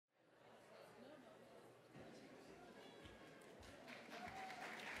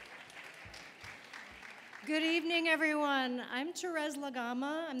Good evening, everyone. I'm Therese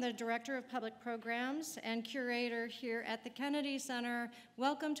Lagama. I'm the Director of Public Programs and Curator here at the Kennedy Center.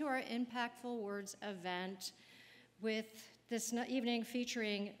 Welcome to our Impactful Words event with this evening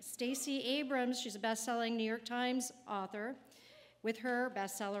featuring Stacey Abrams. She's a best-selling New York Times author with her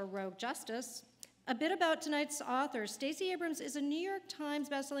bestseller, Rogue Justice. A bit about tonight's author. Stacey Abrams is a New York Times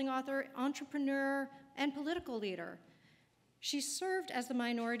bestselling author, entrepreneur, and political leader. She served as the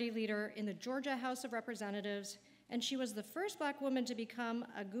minority leader in the Georgia House of Representatives, and she was the first Black woman to become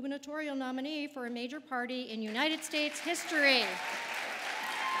a gubernatorial nominee for a major party in United States history.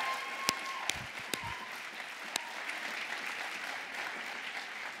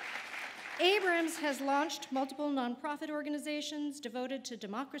 Abrams has launched multiple nonprofit organizations devoted to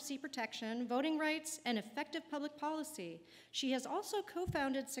democracy protection, voting rights, and effective public policy. She has also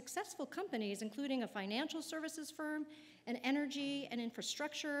co-founded successful companies, including a financial services firm, an energy and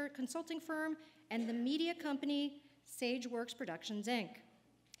infrastructure consulting firm, and the media company SageWorks Productions, Inc.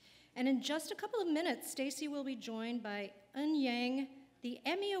 And in just a couple of minutes, Stacey will be joined by Eun Yang, the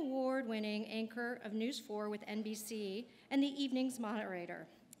Emmy Award-winning anchor of News 4 with NBC, and the evening's moderator.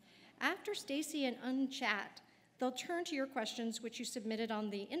 After Stacey and Eun chat, they'll turn to your questions, which you submitted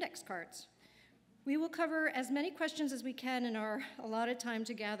on the index cards. We will cover as many questions as we can in our allotted time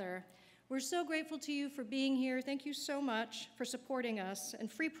together. We're so grateful to you for being here. Thank you so much for supporting us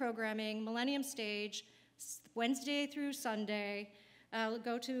and free programming, Millennium Stage, Wednesday through Sunday.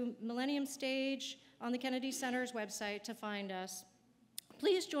 Go to Millennium Stage on the Kennedy Center's website to find us.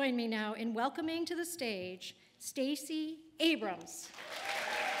 Please join me now in welcoming to the stage Stacey Abrams.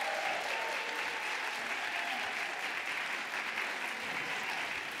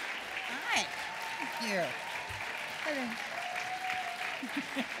 Hi. Thank you.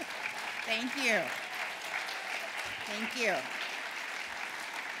 Thank you. Thank you.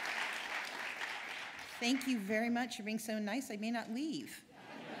 Thank you very much for being so nice. I may not leave.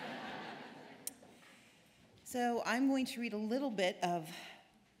 So I'm going to read a little bit of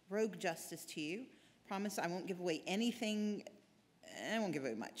Rogue Justice to you. Promise I won't give away anything. I won't give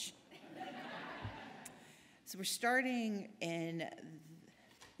away much. So we're starting in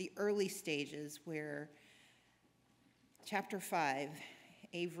the early stages where chapter 5,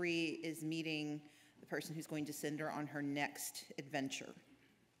 Avery is meeting the person who's going to send her on her next adventure.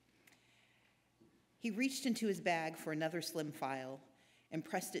 He reached into his bag for another slim file and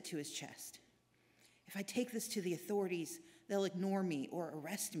pressed it to his chest. If I take this to the authorities, they'll ignore me or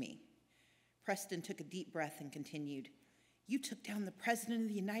arrest me. Preston took a deep breath and continued, you took down the President of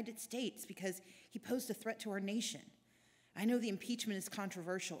the United States because he posed a threat to our nation. I know the impeachment is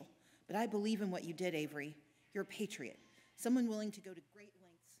controversial, but I believe in what you did, Avery. You're a patriot, someone willing to go to great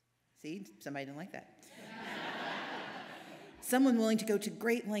lengths. See, somebody didn't like that. Someone willing to go to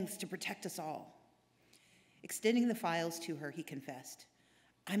great lengths to protect us all. Extending the files to her, he confessed,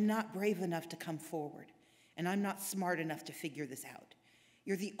 I'm not brave enough to come forward, and I'm not smart enough to figure this out.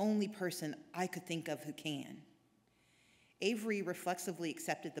 You're the only person I could think of who can. Avery reflexively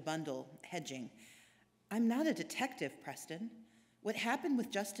accepted the bundle, hedging. I'm not a detective, Preston. What happened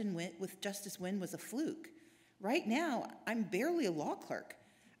with Justice Wynn was a fluke. Right now, I'm barely a law clerk.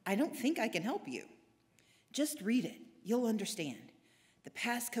 I don't think I can help you. Just read it. You'll understand. The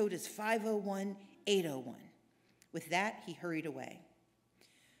passcode is 501801. With that, he hurried away.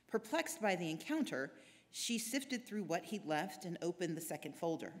 Perplexed by the encounter, she sifted through what he'd left and opened the second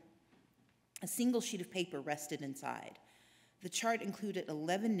folder. A single sheet of paper rested inside. The chart included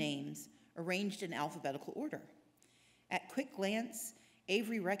 11 names arranged in alphabetical order. At quick glance,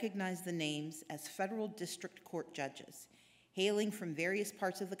 Avery recognized the names as federal district court judges, hailing from various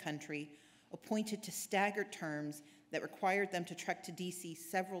parts of the country, appointed to staggered terms that required them to trek to D.C.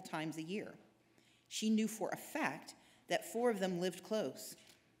 several times a year. She knew for a fact that 4 of them lived close,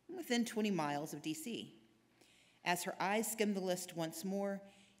 within 20 miles of D.C. As her eyes skimmed the list once more,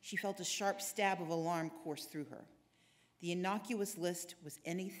 she felt a sharp stab of alarm course through her. The innocuous list was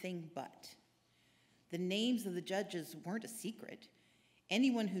anything but. The names of the judges weren't a secret.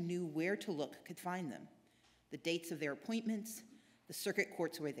 Anyone who knew where to look could find them. The dates of their appointments, the circuit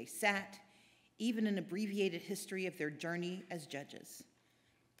courts where they sat, even an abbreviated history of their journey as judges.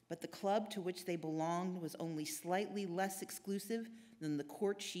 But the club to which they belonged was only slightly less exclusive than the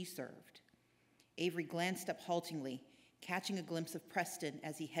court she served. Avery glanced up haltingly, catching a glimpse of Preston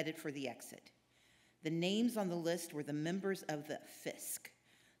as he headed for the exit. The names on the list were the members of the FISC,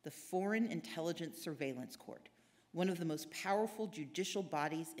 the Foreign Intelligence Surveillance Court, one of the most powerful judicial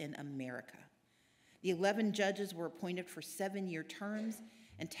bodies in America. The 11 judges were appointed for 7-year terms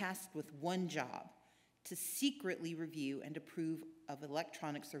and tasked with one job, to secretly review and approve of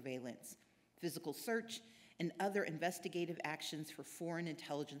electronic surveillance, physical search, and other investigative actions for foreign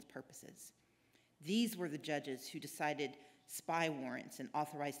intelligence purposes. These were the judges who decided spy warrants and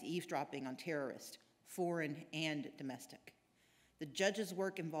authorized eavesdropping on terrorists, foreign and domestic. The judges'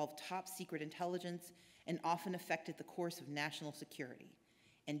 work involved top secret intelligence and often affected the course of national security,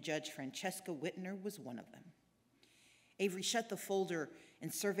 and Judge Francesca Whitner was one of them. Avery shut the folder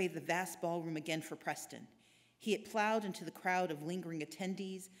and surveyed the vast ballroom again for Preston. He had plowed into the crowd of lingering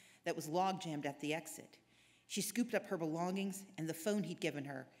attendees that was log-jammed at the exit. She scooped up her belongings and the phone he'd given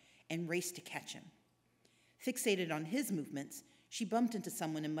her and raced to catch him. Fixated on his movements, she bumped into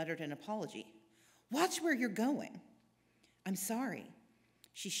someone and muttered an apology. "Watch where you're going." "I'm sorry."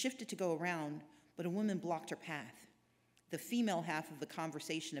 She shifted to go around, but a woman blocked her path. The female half of the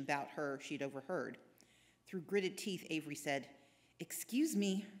conversation about her she'd overheard. Through gritted teeth, Avery said, "Excuse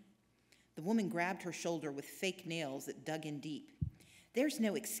me." The woman grabbed her shoulder with fake nails that dug in deep. "There's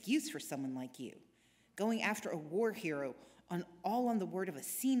no excuse for someone like you. Going after a war hero all on the word of a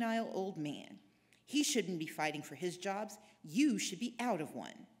senile old man. He shouldn't be fighting for his jobs. You should be out of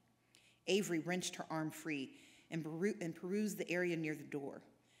one." Avery wrenched her arm free and perused the area near the door.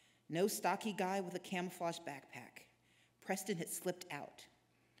 No stocky guy with a camouflage backpack. Preston had slipped out.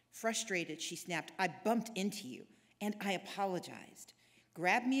 Frustrated, she snapped, "I bumped into you, and I apologized.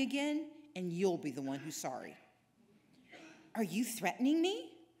 Grab me again, and you'll be the one who's sorry." "Are you threatening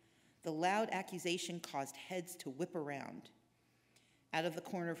me?" The loud accusation caused heads to whip around. Out of the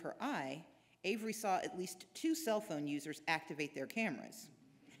corner of her eye, Avery saw at least 2 cell phone users activate their cameras.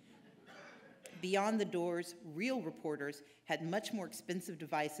 Beyond the doors, real reporters had much more expensive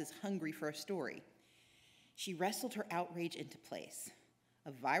devices hungry for a story. She wrestled her outrage into place.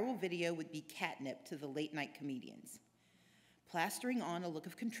 A viral video would be catnip to the late-night comedians. Plastering on a look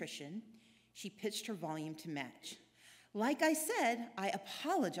of contrition, she pitched her volume to match. "Like I said, I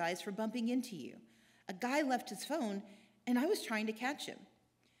apologize for bumping into you. A guy left his phone, and I was trying to catch him."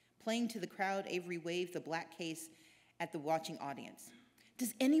 Playing to the crowd, Avery waved the black case at the watching audience.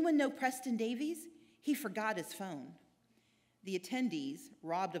 "Does anyone know Preston Davies? He forgot his phone." The attendees,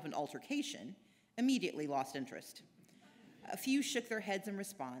 robbed of an altercation, immediately lost interest. A few shook their heads in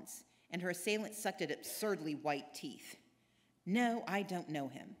response, and her assailant sucked at absurdly white teeth. "No, I don't know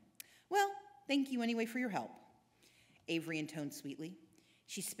him." "Well, thank you anyway for your help," Avery intoned sweetly.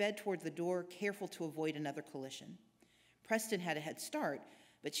 She sped toward the door, careful to avoid another collision. Preston had a head start,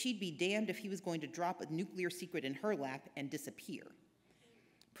 but she'd be damned if he was going to drop a nuclear secret in her lap and disappear.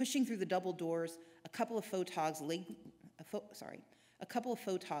 Pushing through the double doors, a couple of photogs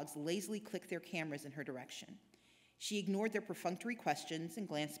lazily clicked their cameras in her direction. She ignored their perfunctory questions and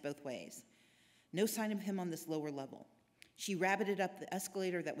glanced both ways. No sign of him on this lower level. She rabbited up the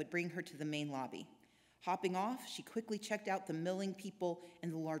escalator that would bring her to the main lobby. Hopping off, she quickly checked out the milling people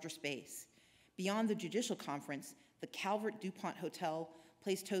in the larger space. Beyond the judicial conference, the Calvert DuPont Hotel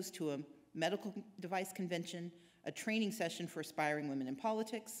placed host to a medical device convention, a training session for aspiring women in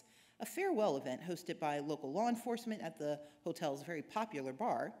politics, a farewell event hosted by local law enforcement at the hotel's very popular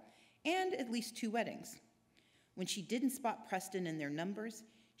bar, and at least 2 weddings. When she didn't spot Preston in their numbers,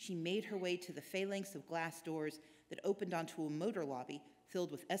 she made her way to the phalanx of glass doors that opened onto a motor lobby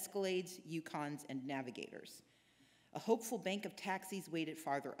filled with Escalades, Yukons, and Navigators. A hopeful bank of taxis waited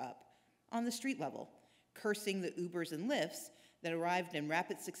farther up, on the street level, cursing the Ubers and Lyfts that arrived in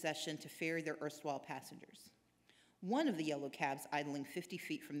rapid succession to ferry their erstwhile passengers. One of the yellow cabs idling 50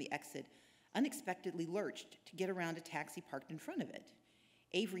 feet from the exit unexpectedly lurched to get around a taxi parked in front of it.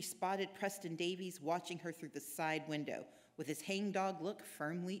 Avery spotted Preston Davies watching her through the side window with his hangdog look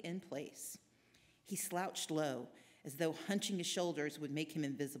firmly in place. He slouched low, as though hunching his shoulders would make him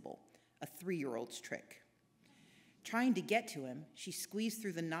invisible, a 3-year-old's trick. Trying to get to him, she squeezed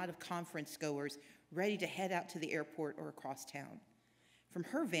through the knot of conference goers ready to head out to the airport or across town. From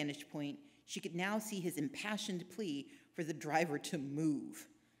her vantage point, she could now see his impassioned plea for the driver to move.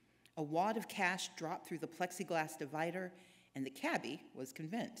 A wad of cash dropped through the plexiglass divider, and the cabbie was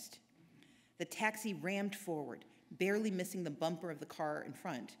convinced. The taxi rammed forward, barely missing the bumper of the car in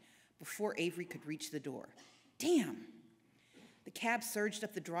front, before Avery could reach the door. Damn! The cab surged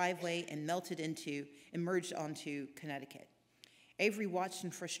up the driveway and emerged onto Connecticut. Avery watched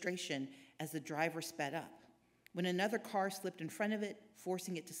in frustration as the driver sped up. When another car slipped in front of it,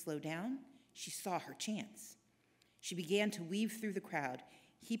 forcing it to slow down, she saw her chance. She began to weave through the crowd,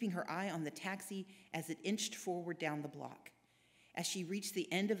 keeping her eye on the taxi as it inched forward down the block. As she reached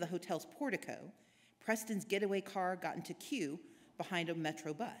the end of the hotel's portico, Preston's getaway car got into queue behind a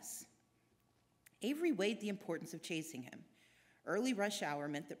metro bus. Avery weighed the importance of chasing him. Early rush hour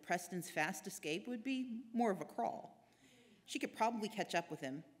meant that Preston's fast escape would be more of a crawl. She could probably catch up with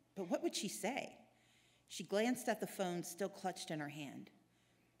him, but what would she say? She glanced at the phone still clutched in her hand.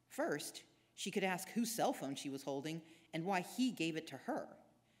 First, she could ask whose cell phone she was holding and why he gave it to her.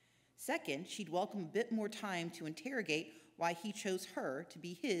 Second, she'd welcome a bit more time to interrogate why he chose her to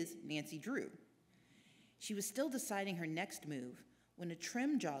be his Nancy Drew. She was still deciding her next move when a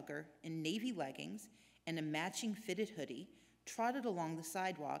trim jogger in navy leggings and a matching fitted hoodie trotted along the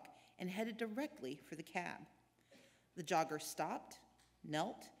sidewalk and headed directly for the cab. The jogger stopped,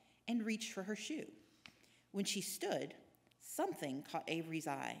 knelt, and reached for her shoe. When she stood, something caught Avery's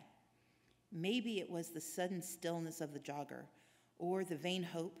eye. Maybe it was the sudden stillness of the jogger or the vain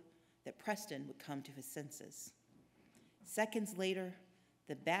hope that Preston would come to his senses. Seconds later,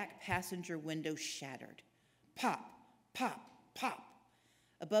 the back passenger window shattered. Pop, pop, pop.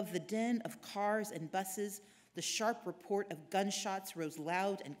 Above the din of cars and buses, the sharp report of gunshots rose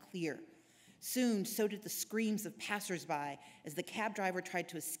loud and clear. Soon, so did the screams of passersby as the cab driver tried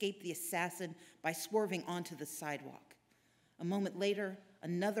to escape the assassin by swerving onto the sidewalk. A moment later,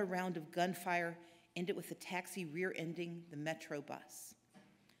 another round of gunfire ended with the taxi rear-ending the metro bus.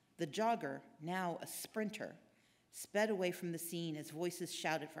 The jogger, now a sprinter, sped away from the scene as voices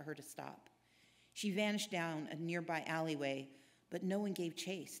shouted for her to stop. She vanished down a nearby alleyway, but no one gave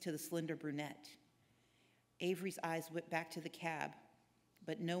chase to the slender brunette. Avery's eyes whipped back to the cab,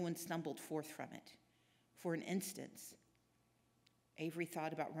 but no one stumbled forth from it. For an instant, Avery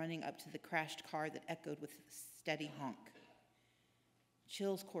thought about running up to the crashed car that echoed with a steady honk.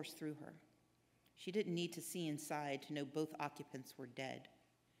 Chills coursed through her. She didn't need to see inside to know both occupants were dead.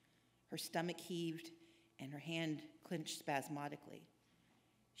 Her stomach heaved and her hand clenched spasmodically.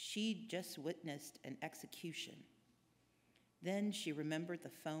 She'd just witnessed an execution. Then she remembered the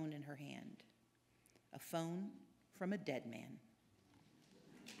phone in her hand, a phone from a dead man.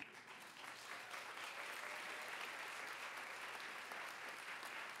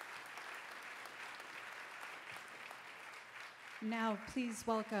 Now, please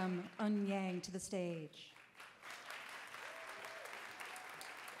welcome Un Yang to the stage.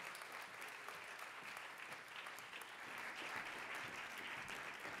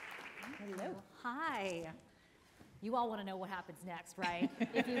 Hello. Hi. You all want to know what happens next, right?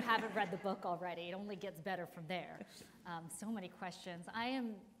 If you haven't read the book already, it only gets better from there. So many questions. I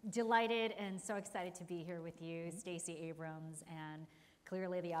am delighted and so excited to be here with you, Stacey Abrams, and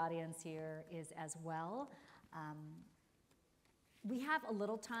clearly the audience here is as well. We have a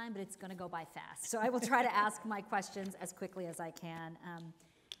little time, but it's going to go by fast. So I will try to ask my questions as quickly as I can.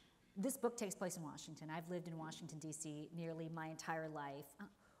 This book takes place in Washington. I've lived in Washington, D.C. nearly my entire life.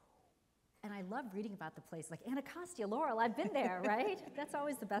 And I love reading about the place, like Anacostia, Laurel, I've been there, right? That's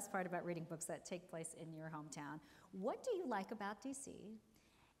always the best part about reading books that take place in your hometown. What do you like about D.C.?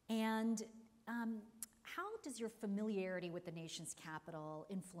 And how does your familiarity with the nation's capital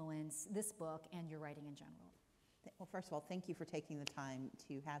influence this book and your writing in general? Well, first of all, thank you for taking the time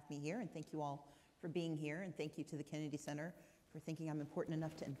to have me here, and thank you all for being here, and thank you to the Kennedy Center for thinking I'm important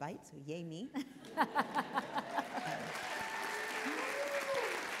enough to invite, so yay me.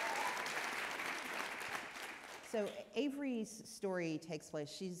 So Avery's story takes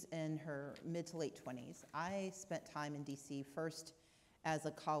place, she's in her mid to late 20s. I spent time in DC first as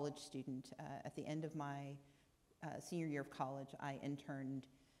a college student. At the end of my senior year of college, I interned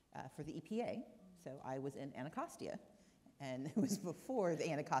for the EPA. So I was in Anacostia, and it was before the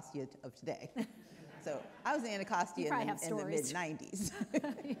Anacostia of today. So I was in Anacostia in the mid-90s.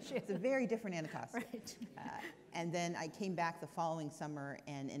 It's a very different Anacostia. Right. And then I came back the following summer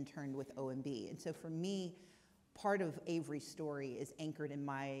and interned with OMB. And so for me, part of Avery's story is anchored in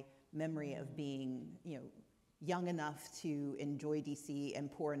my memory of being, young enough to enjoy DC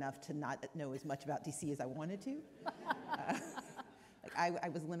and poor enough to not know as much about DC as I wanted to. I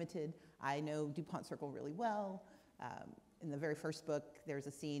was limited. I know DuPont Circle really well. In the very first book, there's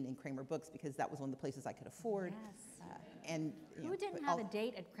a scene in Kramer Books because that was one of the places I could afford. Yes. Who didn't have a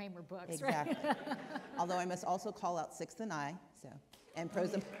date at Kramer Books? Exactly. Right? Although I must also call out Sixth and I, and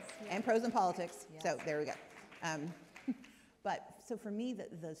Prose and Politics. Yes. So there we go. But so for me,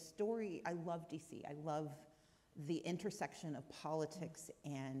 the story, I love DC. I love the intersection of politics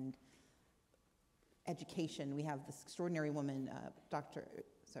and education. We have this extraordinary woman,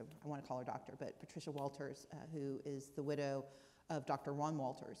 so I want to call her doctor, but Patricia Walters, who is the widow of Dr. Ron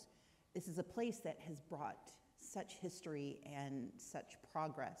Walters. This is a place that has brought such history and such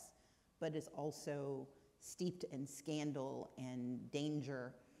progress, but is also steeped in scandal and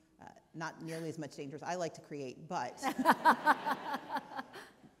danger. Not nearly as much danger as I like to create, but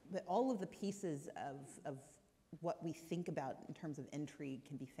all of the pieces of what we think about in terms of intrigue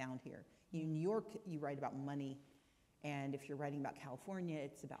can be found here. In New York, you write about money, and if you're writing about California,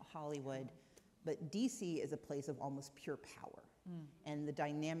 it's about Hollywood. But DC is a place of almost pure power. And the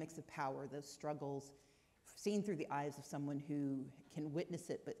dynamics of power, those struggles, seen through the eyes of someone who can witness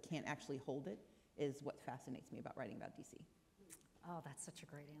it but can't actually hold it, is what fascinates me about writing about DC. Oh, that's such a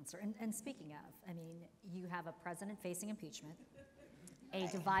great answer. And speaking of, I mean, you have a president facing impeachment, a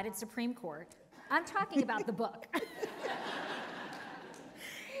divided Supreme Court. I'm talking about the book.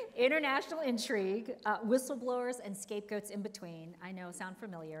 International intrigue, whistleblowers and scapegoats in between. I know, sound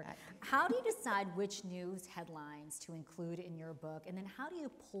familiar. How do you decide which news headlines to include in your book? And then how do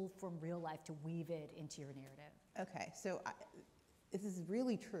you pull from real life to weave it into your narrative? Okay, so this is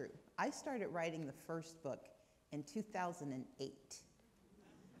really true. I started writing the first book in 2008.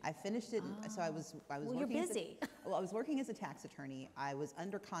 I finished it, so I was Well, working you're busy. I was working as a tax attorney. I was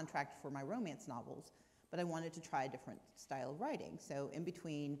under contract for my romance novels, but I wanted to try a different style of writing. So in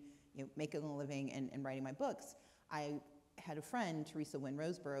between, making a living and writing my books, I had a friend, Teresa Wynn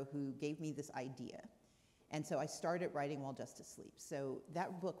Roseborough, who gave me this idea. And so I started writing while Justice Sleeps. So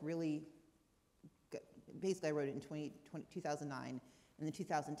that book really, basically I wrote it in 2009, and then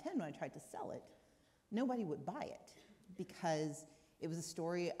 2010 when I tried to sell it, nobody would buy it because it was a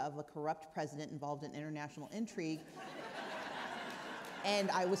story of a corrupt president involved in international intrigue.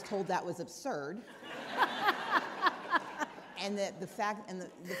 And I was told that was absurd. And that the fact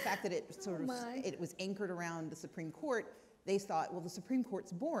that it sort of it was anchored around the Supreme Court, they thought, well, the Supreme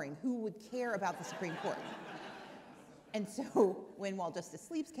Court's boring. Who would care about the Supreme Court? And so when While Justice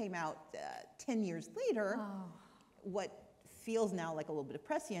Sleeps came out 10 years later, what feels now like a little bit of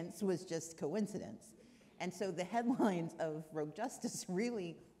prescience was just coincidence. And so the headlines of Rogue Justice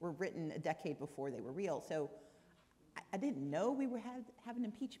really were written a decade before they were real. So I didn't know we would have an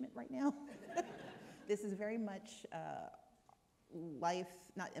impeachment right now. This is very much life,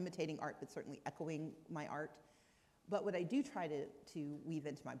 not imitating art, but certainly echoing my art. But what I do try to weave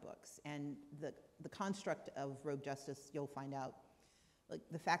into my books, and the construct of Rogue Justice, you'll find out, like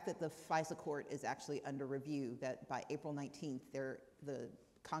the fact that the FISA court is actually under review, that by April 19th, the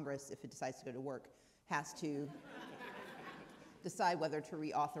Congress, if it decides to go to work, has to decide whether to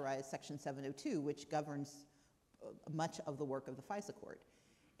reauthorize Section 702, which governs much of the work of the FISA court.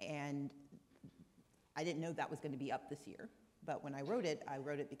 And I didn't know that was going to be up this year. But when I wrote it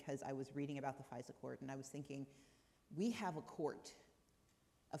because I was reading about the FISA court, and I was thinking, we have a court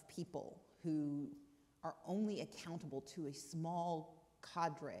of people who are only accountable to a small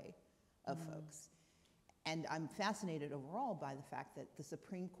cadre of folks. And I'm fascinated overall by the fact that the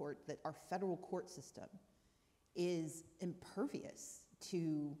Supreme Court, that our federal court system is impervious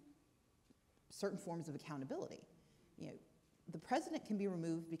to certain forms of accountability. The president can be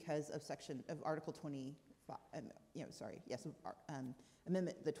removed because of Article 25,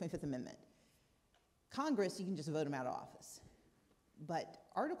 amendment, the 25th Amendment. Congress, you can just vote them out of office. But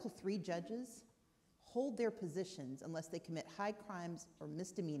Article 3 judges hold their positions unless they commit high crimes or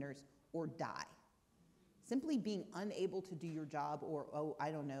misdemeanors or die. Simply being unable to do your job or,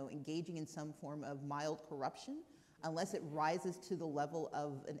 engaging in some form of mild corruption, unless it rises to the level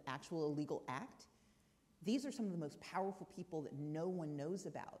of an actual illegal act, these are some of the most powerful people that no one knows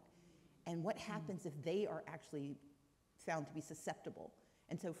about. And what happens if they are actually found to be susceptible?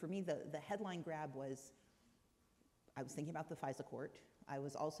 And so for me, the headline grab was, I was thinking about the FISA court. I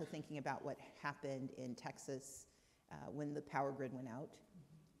was also thinking about what happened in Texas when the power grid went out,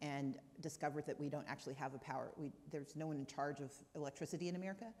 and discovered that we don't actually have there's no one in charge of electricity in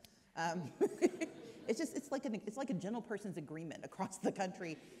America. It's like a general person's agreement across the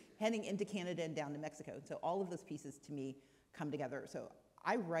country, heading into Canada and down to Mexico. So all of those pieces to me come together. So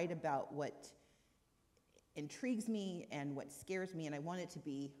I write about what intrigues me and what scares me, and I want it to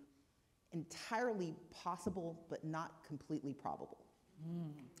be entirely possible, but not completely probable.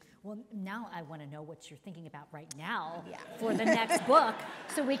 Well, now I want to know what you're thinking about right now for the next book,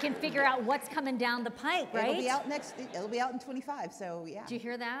 so we can figure out what's coming down the pike, right? It'll be out in 25, so yeah. Do you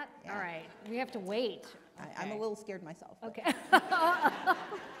hear that? Yeah. All right, we have to wait. Okay. I'm a little scared myself. Okay.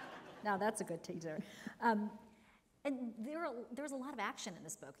 Now that's a good teaser. And there's a lot of action in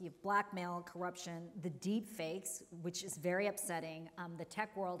this book. You have blackmail, corruption, the deep fakes, which is very upsetting, the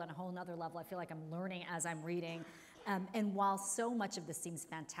tech world on a whole nother level. I feel like I'm learning as I'm reading. And while so much of this seems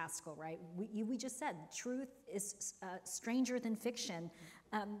fantastical, right? We just said truth is stranger than fiction.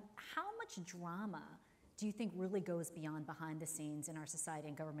 How much drama do you think really goes beyond behind the scenes in our society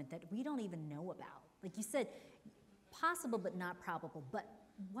and government that we don't even know about? Like you said, possible but not probable, but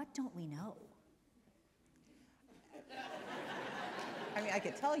what don't we know? I mean, I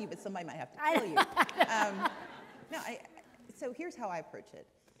could tell you, but somebody might have to tell you. So here's how I approach it.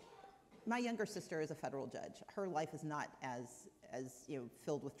 my younger sister is a federal judge. Her life is not as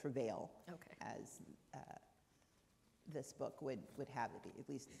filled with travail as this book would have it, at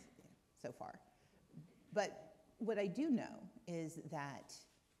least so far. But what I do know is that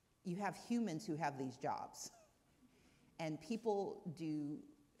you have humans who have these jobs, and people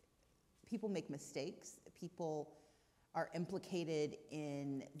make mistakes. People are implicated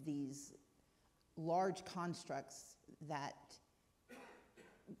in these large constructs that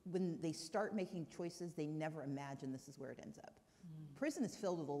when they start making choices, they never imagine this is where it ends up. Prison is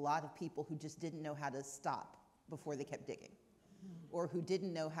filled with a lot of people who just didn't know how to stop before they kept digging, or who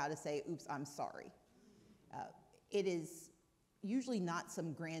didn't know how to say, oops, I'm sorry. It is usually not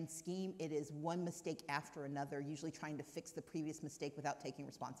some grand scheme. It is one mistake after another, usually trying to fix the previous mistake without taking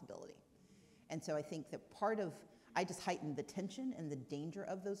responsibility. And so I think that I just heightened the tension and the danger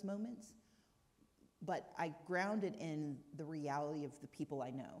of those moments, but I grounded in the reality of the people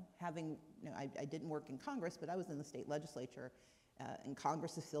I know. I didn't work in Congress, but I was in the state legislature, and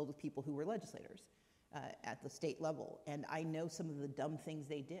Congress is filled with people who were legislators at the state level. And I know some of the dumb things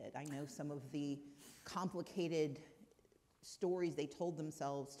they did. I know some of the complicated stories they told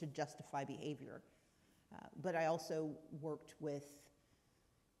themselves to justify behavior. But I also worked with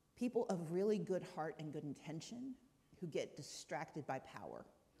people of really good heart and good intention who get distracted by power.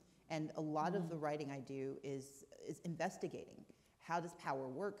 And a lot of the writing I do is investigating. How does power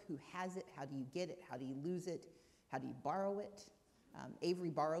work? Who has it? How do you get it? How do you lose it? How do you borrow it? Avery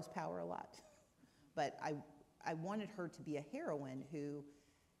borrows power a lot. But I wanted her to be a heroine who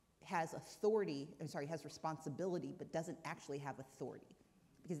has has responsibility, but doesn't actually have authority.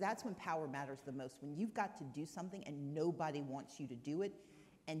 Because that's when power matters the most, when you've got to do something and nobody wants you to do it,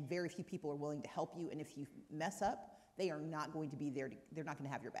 and very few people are willing to help you, and if you mess up, they are not going to be there, they're not going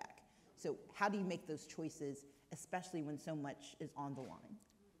to have your back. So how do you make those choices, especially when so much is on the line?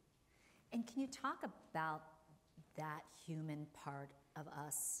 And can you talk about that human part of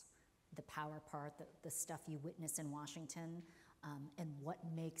us, the power part, the stuff you witness in Washington, and what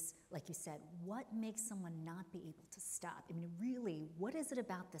makes, like you said, what makes someone not be able to stop? I mean, really, what is it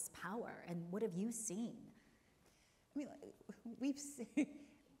about this power, and what have you seen? I mean, we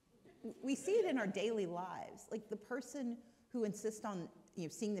see it in our daily lives. Like the person who insists on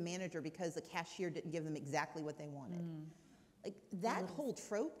seeing the manager because the cashier didn't give them exactly what they wanted. Like that whole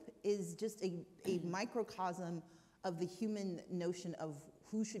trope is just a microcosm of the human notion of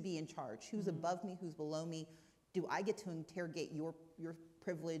who should be in charge, who's above me, who's below me. Do I get to interrogate your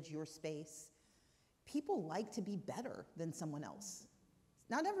privilege, your space? People like to be better than someone else.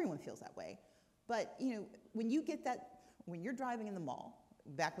 Not everyone feels that way, but when you're driving in the mall,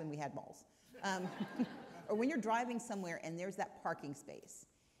 back when we had malls, or when you're driving somewhere and there's that parking space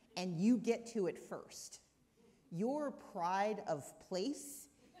and you get to it first, your pride of place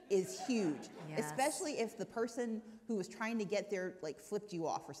is huge, especially if the person who was trying to get there flipped you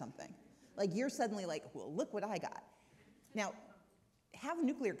off or something. Like you're suddenly like, well, look what I got. Now, have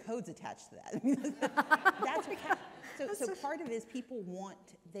nuclear codes attached to that. That's what happens. So part of it is people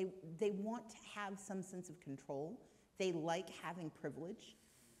they want to have some sense of control. They like having privilege.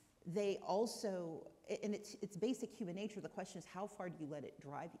 They also, and it's basic human nature, the question is how far do you let it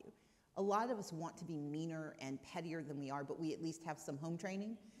drive you? A lot of us want to be meaner and pettier than we are, but we at least have some home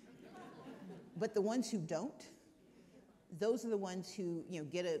training. But the ones who don't, those are the ones who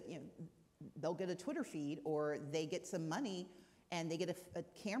they'll get a Twitter feed or they get some money and they get a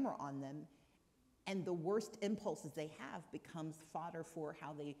camera on them, and the worst impulses they have becomes fodder for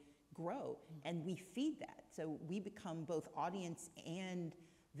how they grow, and we feed that. So we become both audience and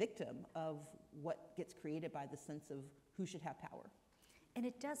victim of what gets created by the sense of who should have power. And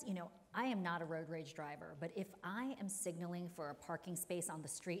it does, I am not a road rage driver, but if I am signaling for a parking space on the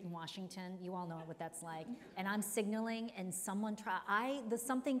street in Washington, you all know what that's like, and I'm signaling and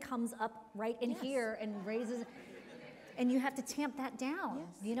something comes up right in here and raises, and you have to tamp that down.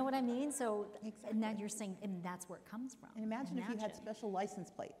 Yes. You know what I mean? So, exactly. And that you're saying, and that's where it comes from. And imagine if you had special license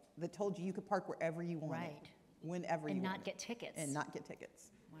plate that told you could park wherever you wanted. Right. Whenever you wanted. And not get tickets. And not get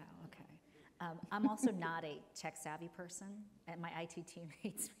tickets. Wow, okay. I'm also not a tech-savvy person, and my IT team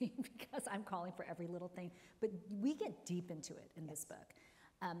hates me because I'm calling for every little thing. But we get deep into it in this book.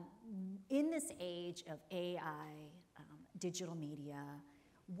 In this age of AI, digital media,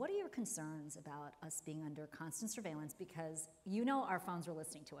 what are your concerns about us being under constant surveillance? Because our phones are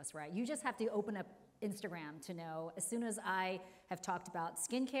listening to us, right? You just have to open up Instagram to know, as soon as I have talked about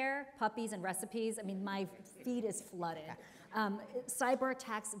skincare, puppies, and recipes, I mean, my feed is flooded. Cyber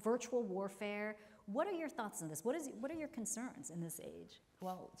attacks, virtual warfare. What are your thoughts on this? What are your concerns in this age?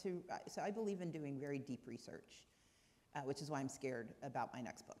 Well, so I believe in doing very deep research, which is why I'm scared about my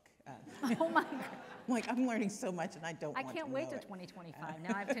next book. Oh my God. I'm like, I'm learning so much and I don't I want can't to wait know till it. 2025.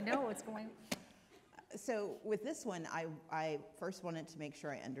 Now I have to know what's going on. So with this one, I first wanted to make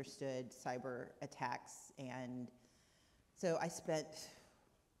sure I understood cyber attacks. And so I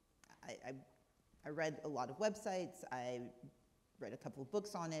read a lot of websites. I read a couple of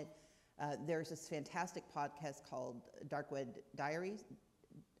books on it. There's this fantastic podcast called Darknet Diaries.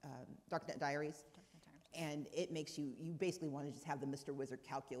 And it makes you basically want to just have the Mr. Wizard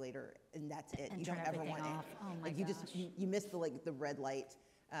calculator, and that's it. And you turn don't ever everything want off. it. Oh my like gosh. you miss the red light.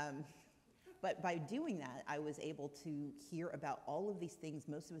 But by doing that, I was able to hear about all of these things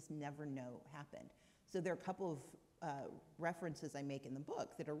most of us never know happened. So there are a couple of references I make in the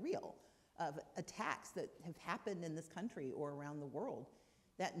book that are real, of attacks that have happened in this country or around the world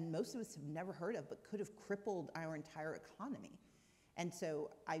that most of us have never heard of, but could have crippled our entire economy. And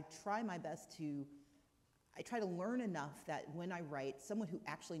so I try my best to learn enough that when I write, someone who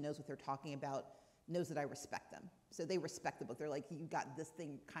actually knows what they're talking about knows that I respect them. So they respect the book. They're like, you got this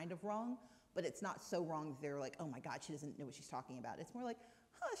thing kind of wrong, but it's not so wrong that they're like, oh my God, she doesn't know what she's talking about. It's more like,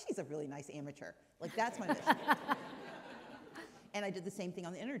 huh, she's a really nice amateur. Like, that's my mission. And I did the same thing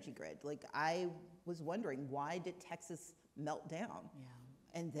on the energy grid. Like, I was wondering, why did Texas melt down? Yeah.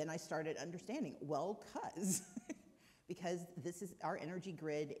 And then I started understanding, well, because our energy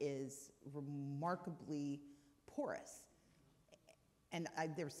grid is remarkably porous. And I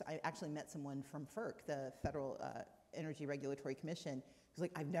actually met someone from FERC, the Federal Energy Regulatory Commission, who's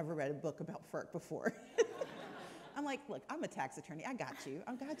like, I've never read a book about FERC before. I'm like, look, I'm a tax attorney. I got you.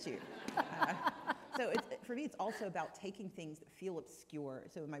 So for me, it's also about taking things that feel obscure.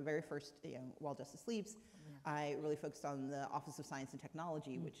 So in my very first, While Justice Sleeps, I really focused on the Office of Science and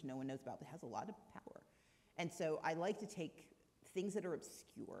Technology, which no one knows about, but has a lot of power. And so I like to take things that are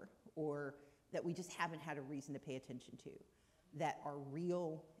obscure or that we just haven't had a reason to pay attention to, that are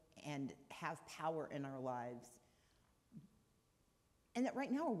real and have power in our lives, and that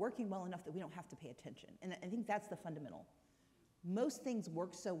right now are working well enough that we don't have to pay attention. And I think that's the fundamental. Most things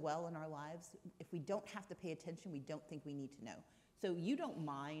work so well in our lives, if we don't have to pay attention, we don't think we need to know. So you don't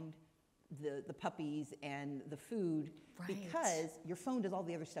mind the puppies and the food, Right. because your phone does all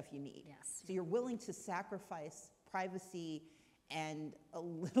the other stuff you need. Yes. So you're willing to sacrifice privacy and a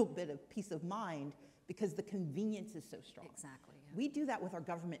little bit of peace of mind because the convenience is so strong. Exactly. Yeah. We do that with our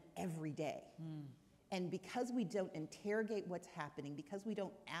government every day. And because we don't interrogate what's happening, because we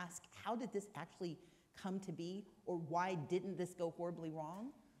don't ask, how did this actually come to be, or why didn't this go horribly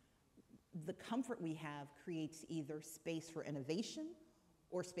wrong, the comfort we have creates either space for innovation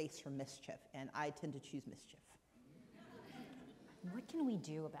or space for mischief, and I tend to choose mischief. What can we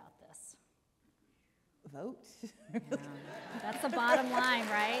do about this? Vote. Yeah. That's the bottom line,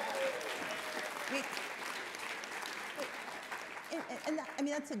 right?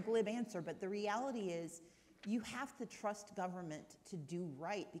 That's a glib answer, but the reality is you have to trust government to do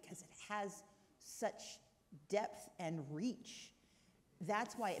right because it has such depth and reach.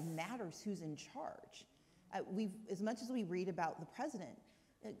 That's why it matters who's in charge. As much as we read about the president,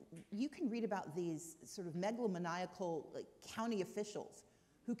 you can read about these sort of megalomaniacal county officials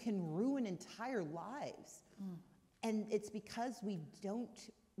who can ruin entire lives. And it's because we don't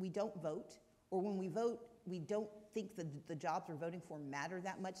vote, or when we vote, we don't think that the jobs we're voting for matter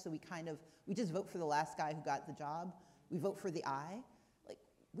that much, so we just vote for the last guy who got the job. We vote for the eye. Like,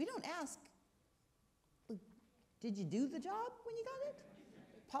 we don't ask, did you do the job when you got it?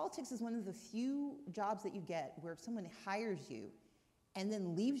 Politics is one of the few jobs that you get where if someone hires you and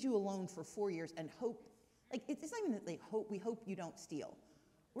then leaves you alone for 4 years and it's not even that we hope you don't steal.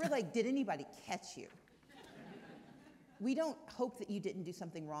 We're like, did anybody catch you? We don't hope that you didn't do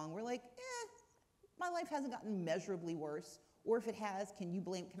something wrong. We're like, my life hasn't gotten measurably worse, or if it has, can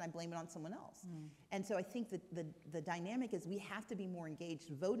I blame it on someone else? And so I think that the dynamic is we have to be more engaged.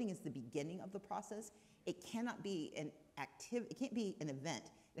 Voting is the beginning of the process. It cannot be it can't be an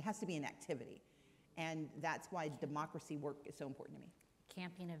event. It has to be an activity. And that's why democracy work is so important to me.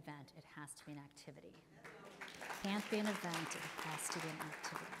 Can't be an event, it has to be an activity. Can't be an event, it has to be an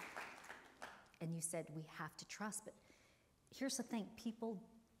activity. And you said we have to trust, but here's the thing, people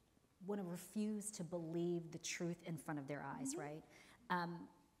want to refuse to believe the truth in front of their eyes, right?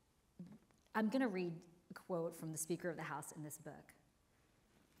 I'm going to read a quote from the Speaker of the House in this book.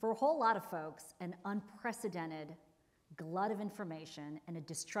 For a whole lot of folks, an unprecedented glut of information and a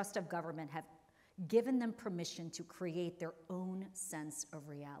distrust of government have given them permission to create their own sense of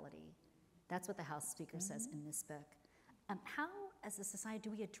reality. That's what the House Speaker says in this book. How, as a society,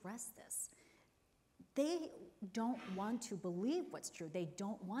 do we address this? They don't want to believe what's true. They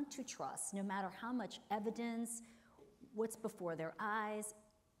don't want to trust, no matter how much evidence, what's before their eyes.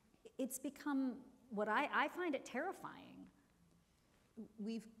 it's become what I find it terrifying.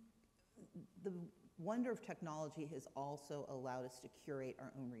 The wonder of technology has also allowed us to curate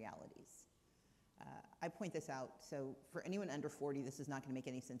our own realities. I point this out, so for anyone under 40, this is not going to make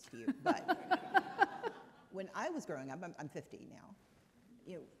any sense to you, but when I was growing up, I'm 50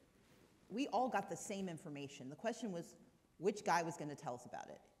 now, we all got the same information. The question was, which guy was going to tell us about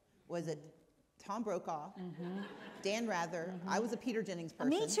it? Was it Tom Brokaw, Dan Rather? I was a Peter Jennings person.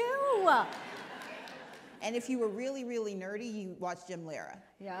 Me too. And if you were really, really nerdy, you watched Jim Lehrer.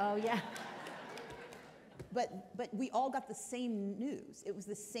 Yeah, oh yeah. But we all got the same news. It was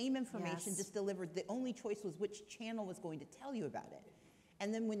the same information, Yes. just delivered. The only choice was which channel was going to tell you about it.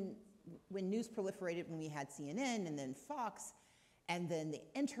 And then when news proliferated, when we had CNN and then Fox and then the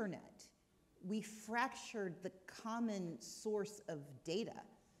internet, we fractured the common source of data.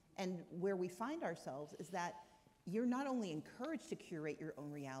 And where we find ourselves is that you're not only encouraged to curate your own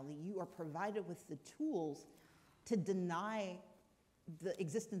reality, you are provided with the tools to deny the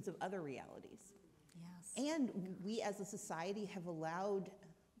existence of other realities. Yes. And we as a society have allowed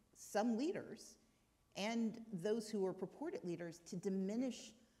some leaders and those who are purported leaders to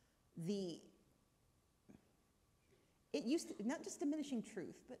diminish it used to, not just diminishing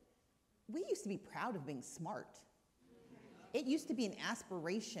truth, but we used to be proud of being smart. It used to be an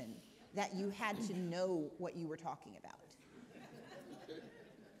aspiration that you had to know what you were talking about.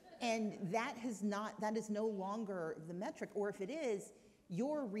 And that is no longer the metric, or if it is,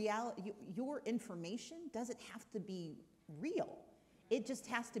 your information doesn't have to be real. It just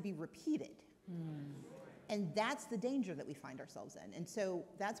has to be repeated. And that's the danger that we find ourselves in. And so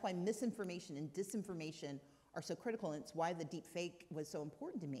that's why misinformation and disinformation are so critical, and it's why the deep fake was so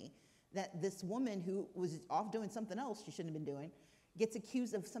important to me, that this woman who was off doing something else she shouldn't have been doing gets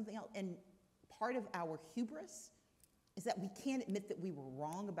accused of something else. And part of our hubris is that we can't admit that we were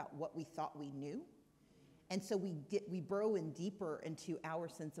wrong about what we thought we knew. And so we burrow in deeper into our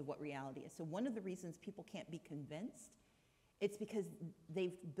sense of what reality is. So one of the reasons people can't be convinced, it's because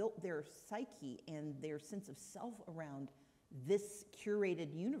they've built their psyche and their sense of self around this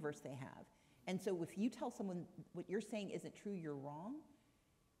curated universe they have. And so if you tell someone what you're saying isn't true, you're wrong,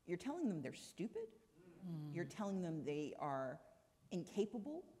 you're telling them they're stupid, you're telling them they are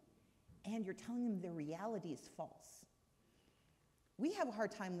incapable, and you're telling them their reality is false. We have a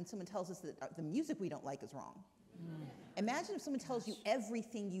hard time when someone tells us that the music we don't like is wrong. Imagine if someone tells you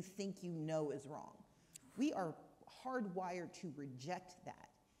everything you think you know is wrong. We are hardwired to reject that.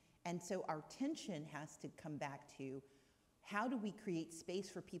 And so our tension has to come back to, how do we create space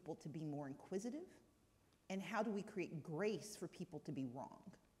for people to be more inquisitive? And how do we create grace for people to be wrong?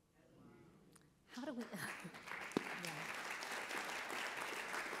 How do we, yeah.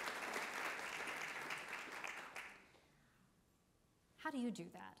 How do you do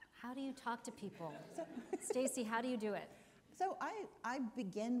that? How do you talk to people? Stacey, how do you do it? So I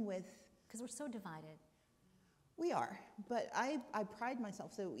begin with... Because we're so divided. We are, but I pride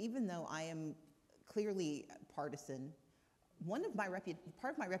myself, so even though I am clearly partisan, part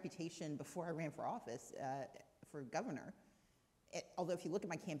of my reputation before I ran for office, for governor, although if you look at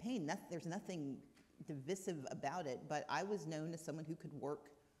my campaign, there's nothing divisive about it, but I was known as someone who could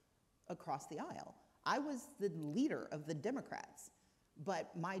work across the aisle. I was the leader of the Democrats, but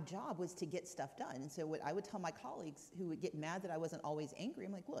my job was to get stuff done. And so what I would tell my colleagues who would get mad that I wasn't always angry,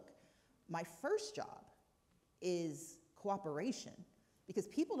 I'm like, look, my first job is cooperation, because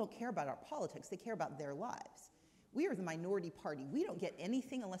people don't care about our politics, they care about their lives. We are the minority party. We don't get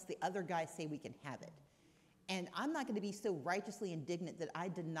anything unless the other guys say we can have it. And I'm not going to be so righteously indignant that I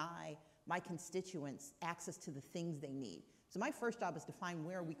deny my constituents access to the things they need. So my first job is to find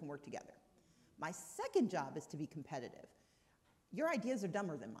where we can work together. My second job is to be competitive. Your ideas are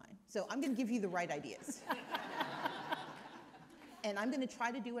dumber than mine, so I'm going to give you the right ideas. And I'm going to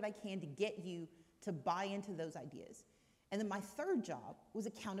try to do what I can to get you to buy into those ideas. And then my third job was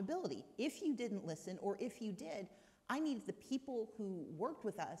accountability. If you didn't listen, or if you did, I needed the people who worked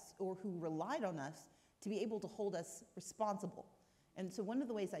with us or who relied on us to be able to hold us responsible. And so one of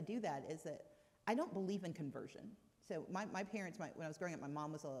the ways I do that is that I don't believe in conversion. So my parents, when I was growing up, my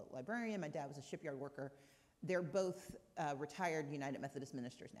mom was a librarian, my dad was a shipyard worker. They're both retired United Methodist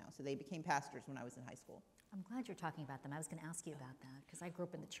ministers now, so they became pastors when I was in high school. I'm glad you're talking about them. I was going to ask you about that, because I grew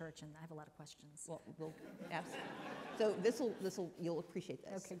up in the church and I have a lot of questions. Well, so you'll appreciate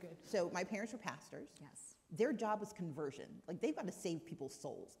this. Okay, good. So my parents were pastors. Yes. Their job was conversion. Like, they've got to save people's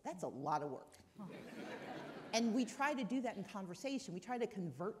souls. That's a lot of work. Oh. And we try to do that in conversation. We try to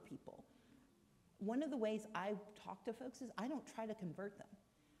convert people. One of the ways I talk to folks is I don't try to convert them.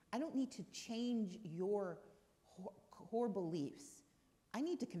 I don't need to change your core beliefs I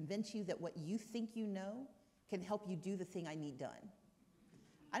need to convince you that what you think you know can help you do the thing I need done.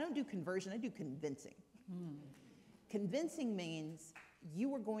 I don't do conversion, I do convincing. Convincing means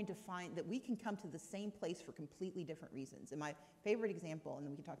you are going to find that we can come to the same place for completely different reasons. And my favorite example, and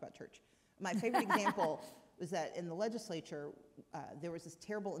then we can talk about church. My favorite example was that in the legislature, there was this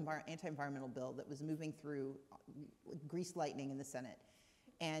terrible anti-environmental bill that was moving through greased lightning in the Senate.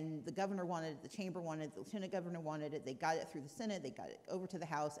 And the governor wanted it, the chamber wanted it, the lieutenant governor wanted it, they got it through the Senate, they got it over to the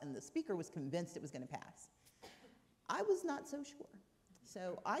House, and the speaker was convinced it was going to pass. I was not so sure.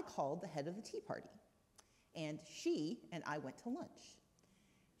 So I called the head of the Tea Party, and she and I went to lunch.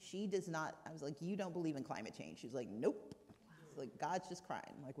 She does not, I was like, you don't believe in climate change. She's like, nope. It's like, God's just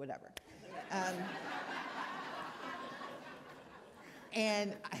crying. I'm like, whatever.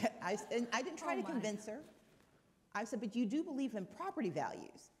 And I didn't try to convince her. I said, but you do believe in property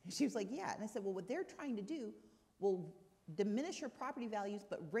values. And she was like, yeah. And I said, well, what they're trying to do will diminish your property values,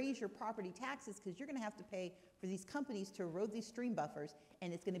 but raise your property taxes, because you're going to have to pay for these companies to erode these stream buffers,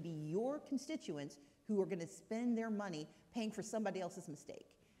 and it's going to be your constituents who are going to spend their money paying for somebody else's mistake.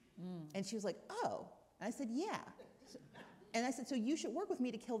 And she was like, oh. And I said, yeah. And I said, so you should work with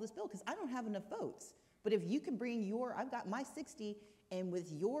me to kill this bill, because I don't have enough votes. But if you can bring I've got my 60, and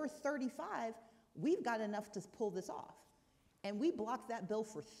with your 35, we've got enough to pull this off. And we blocked that bill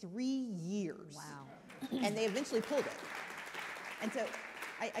for 3 years. Wow. And they eventually pulled it. And so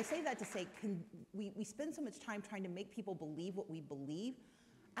I say that to say, we spend so much time trying to make people believe what we believe.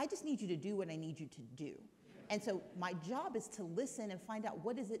 I just need you to do what I need you to do. And so my job is to listen and find out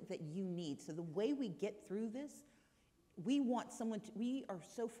what is it that you need. So the way we get through this, we are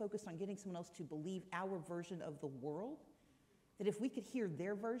so focused on getting someone else to believe our version of the world that if we could hear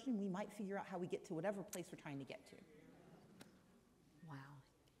their version, we might figure out how we get to whatever place we're trying to get to. Wow.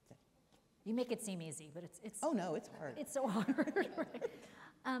 You make it seem easy, but it's oh no, it's hard. It's so hard. Right?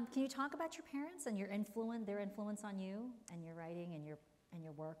 Can you talk about your parents and their influence on you and your writing and your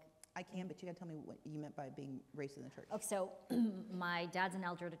work? I can, but you got to tell me what you meant by being raised in the church. Okay, so my dad's an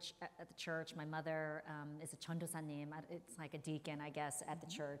elder at the church. My mother is a chondosanim. It's like a deacon, I guess, at the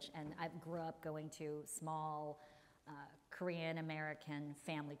church. And I grew up going to small Korean American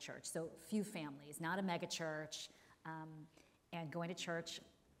family church. So few families, not a mega church, and going to church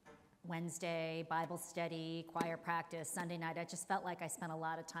Wednesday, Bible study, choir practice, Sunday night. I just felt like I spent a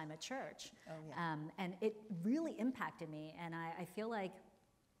lot of time at church. Oh, yeah. And it really impacted me. And I feel like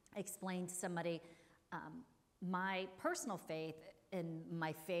I explained to somebody my personal faith, and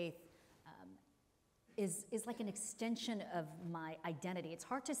my faith is like an extension of my identity. It's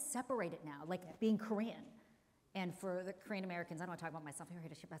hard to separate it now, like being Korean. And for the Korean Americans, I don't want to talk about myself, I'm here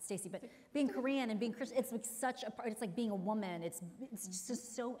to shit about Stacey, but being Korean and being Christian, it's like such a part, it's like being a woman, it's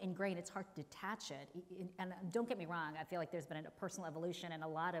just so ingrained, it's hard to detach it. And don't get me wrong, I feel like there's been a personal evolution and a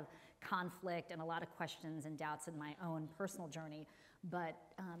lot of conflict and a lot of questions and doubts in my own personal journey, but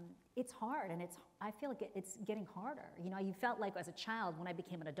it's hard, and I feel like it's getting harder. You know, you felt like as a child, when I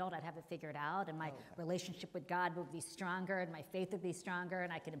became an adult, I'd have it figured out, and my relationship with God would be stronger, and my faith would be stronger,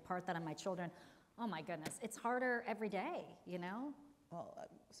 and I could impart that on my children. Oh my goodness, it's harder every day, you know? Well,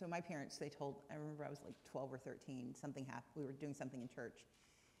 so my parents, I remember I was like 12 or 13, something happened, we were doing something in church,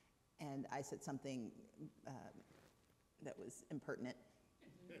 and I said something that was impertinent.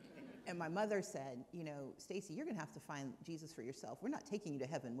 And my mother said, you know, Stacey, you're gonna have to find Jesus for yourself. We're not taking you to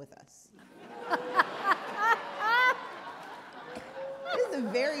heaven with us. This is a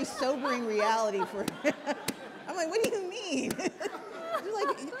very sobering reality for I'm like, what do you mean?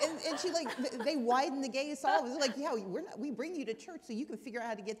 And she they widen the gaze off. It's like, yeah, we bring you to church so you can figure out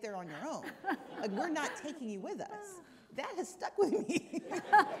how to get there on your own. Like, we're not taking you with us. That has stuck with me.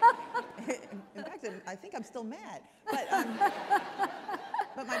 In fact, I think I'm still mad.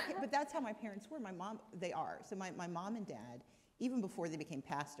 But that's how my parents were. My mom, they are. So my mom and dad, even before they became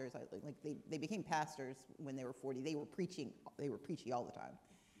pastors, they became pastors when they were 40. They were preachy all the time.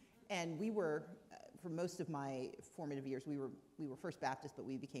 And we were, for most of my formative years, we were First Baptist, but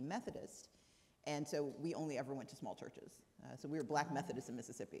we became Methodist. And so we only ever went to small churches. So we were Black Methodists in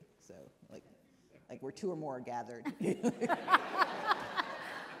Mississippi. So like where two or more are gathered.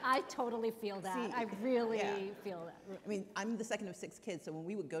 I totally feel that. See, I really feel that. I mean, I'm the second of 6 kids, so when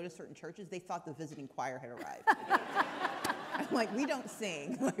we would go to certain churches, they thought the visiting choir had arrived. I'm like, we don't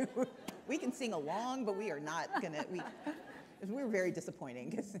sing. We can sing along, but we are not gonna, we were very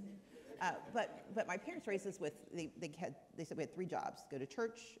disappointing. But my parents raised us with, they said we had 3 jobs: go to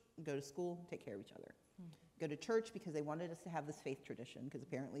church, go to school, take care of each other. Go to church because they wanted us to have this faith tradition, because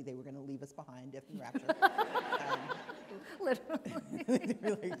apparently they were going to leave us behind if in rapture. Literally. They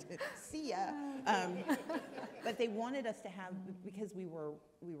really did. See ya. But they wanted us to have, because we were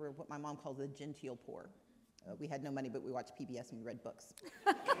what my mom calls the genteel poor. We had no money, but we watched PBS and we read books.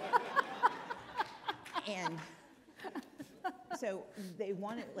 And so they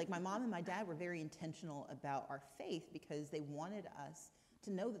wanted, like my mom and my dad were very intentional about our faith because they wanted us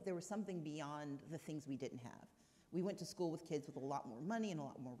to know that there was something beyond the things we didn't have. We went to school with kids with a lot more money and a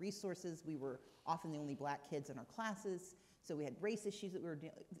lot more resources. We were often the only black kids in our classes. So we had race issues that we were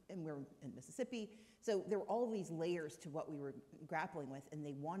dealing with, and we were in Mississippi. So there were all these layers to what we were grappling with, and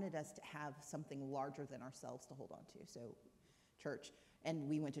they wanted us to have something larger than ourselves to hold on to. So church, and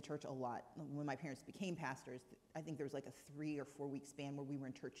we went to church a lot. When my parents became pastors, I think there was like a 3 or 4 week span where we were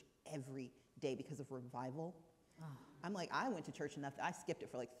in church every day because of revival. Oh. I'm like, I went to church enough that I skipped it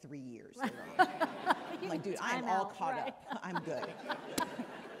for like 3 years. I'm like, dude, I'm all caught up. I'm good.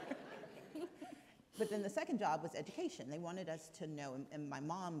 But then the second job was education. They wanted us to know, and my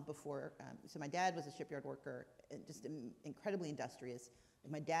mom before, so my dad was a shipyard worker, and just incredibly industrious.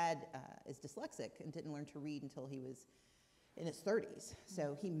 My dad is dyslexic and didn't learn to read until he was in his 30s.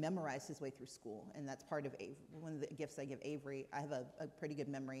 So he memorized his way through school, and that's part of one of the gifts I give Avery. I have a pretty good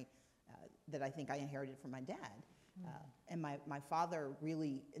memory that I think I inherited from my dad. And my father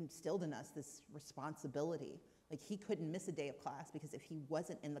really instilled in us this responsibility. Like he couldn't miss a day of class because if he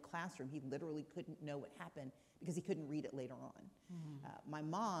wasn't in the classroom, he literally couldn't know what happened because he couldn't read it later on. My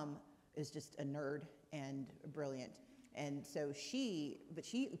mom is just a nerd and brilliant. And so she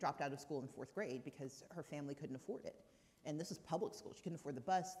dropped out of school in 4th grade because her family couldn't afford it. And this was public school. She couldn't afford the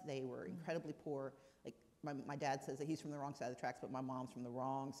bus. They were incredibly poor. Like my dad says that he's from the wrong side of the tracks, but my mom's from the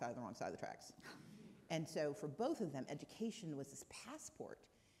wrong side of the tracks. And so for both of them, education was this passport.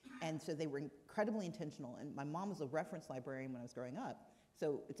 And so they were incredibly intentional. And my mom was a reference librarian when I was growing up.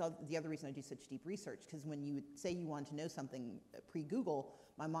 So it's the other reason I do such deep research, because when you would say you wanted to know something pre-Google,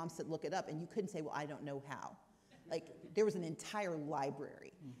 my mom said, look it up. And you couldn't say, well, I don't know how. Like there was an entire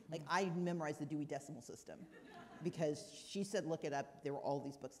library. Like I memorized the Dewey Decimal System because she said, look it up. There were all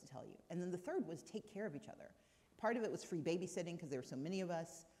these books to tell you. And then the third was take care of each other. Part of it was free babysitting because there were so many of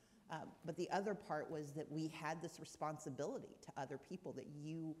us. But the other part was that we had this responsibility to other people, that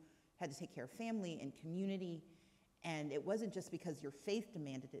you had to take care of family and community. And it wasn't just because your faith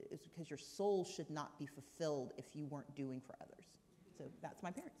demanded it, it was because your soul should not be fulfilled if you weren't doing for others. So that's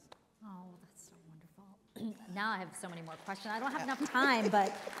my parents. Oh, that's so wonderful. Now I have so many more questions. I don't have enough time,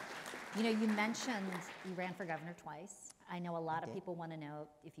 but you know, you mentioned you ran for governor twice. I know a lot of people want to know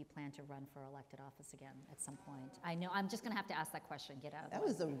if you plan to run for elected office again at some point. I know, I'm just going to have to ask that question. Get out. That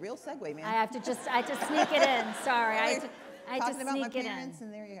was a real segue, man. I have to sneak it in. Sorry, I had to Talking about my sneak it in. parents,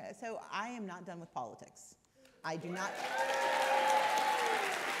 and there you go. So I am not done with politics. I do not.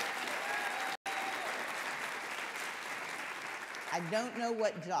 I don't know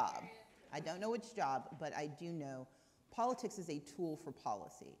what job. I don't know which job, but I do know politics is a tool for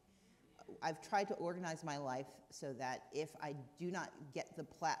policy. I've tried to organize my life so that if I do not get the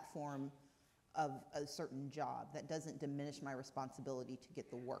platform of a certain job, that doesn't diminish my responsibility to get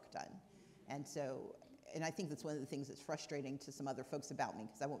the work done. And so, and I think that's one of the things that's frustrating to some other folks about me,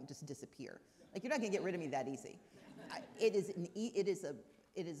 because I won't just disappear. Like, you're not gonna get rid of me that easy. It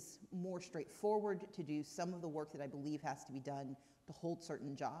is more straightforward to do some of the work that I believe has to be done to hold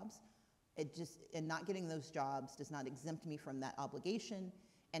certain jobs. And not getting those jobs does not exempt me from that obligation,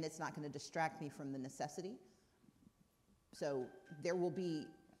 and it's not going to distract me from the necessity. So there will be,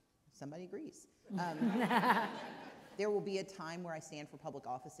 somebody agrees. There will be a time where I stand for public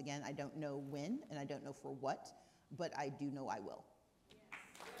office again. I don't know when, and I don't know for what, but I do know I will.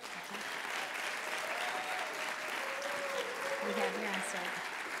 We have your answer.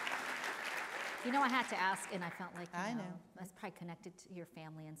 You know, I had to ask, and I felt like, I know. that's probably connected to your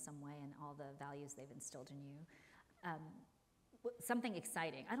family in some way and all the values they've instilled in you. Something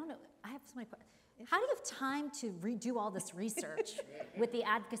exciting. I don't know, I have so many questions. How do you have time to redo all this research with the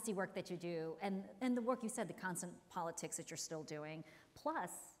advocacy work that you do and the work you said, the constant politics that you're still doing?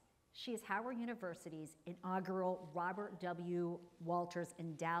 Plus, she is Howard University's inaugural Robert W. Walters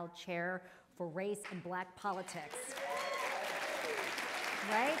Endowed Chair for Race and Black Politics.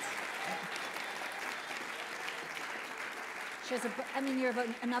 Right? She has you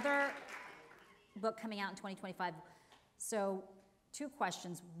have another book coming out in 2025. So 2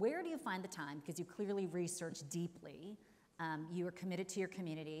 questions. Where do you find the time? Because you clearly research deeply. You are committed to your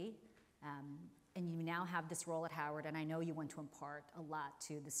community, and you now have this role at Howard, and I know you want to impart a lot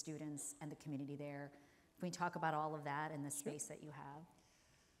to the students and the community there. Can we talk about all of that in the space that you have?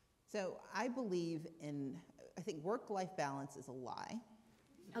 So I believe I think work-life balance is a lie.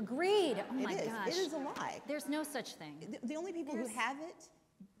 Agreed. Oh my It is. gosh. It is a lie. There's no such thing. The only people who have it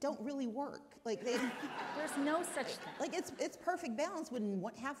don't really work. Like they, There's no such thing. like it's perfect balance when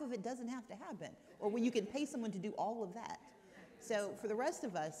half of it doesn't have to happen, or when you can pay someone to do all of that. So for the rest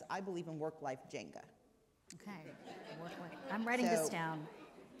of us, I believe in work-life Jenga. Okay. I'm writing this down.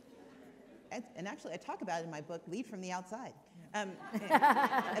 And actually, I talk about it in my book, Lead from the Outside,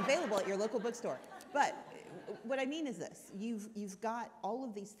 available at your local bookstore. But what I mean is this: you've got all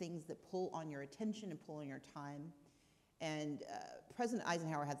of these things that pull on your attention and pull on your time. And President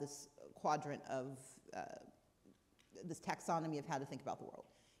Eisenhower had this quadrant of this taxonomy of how to think about the world.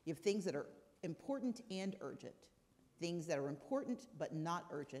 You have things that are important and urgent, things that are important but not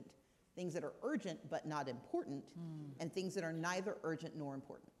urgent, things that are urgent but not important, and things that are neither urgent nor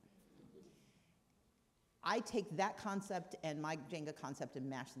important. I take that concept and my Jenga concept and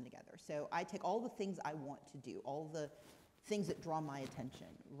mash them together. So I take all the things I want to do, all the things that draw my attention,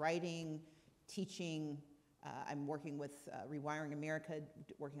 writing, teaching. I'm working with Rewiring America,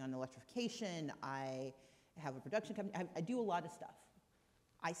 working on electrification. I have a production company. I do a lot of stuff.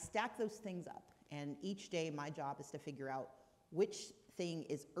 I stack those things up, and each day my job is to figure out which thing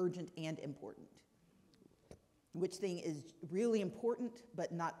is urgent and important, which thing is really important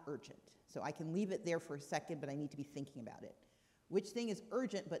but not urgent. So I can leave it there for a second, but I need to be thinking about it. Which thing is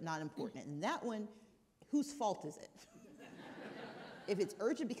urgent but not important? And that one, whose fault is it? If it's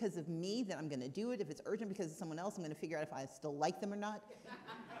urgent because of me, then I'm going to do it. If it's urgent because of someone else, I'm going to figure out if I still like them or not.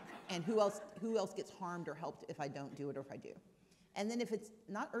 And who else gets harmed or helped if I don't do it or if I do. And then if it's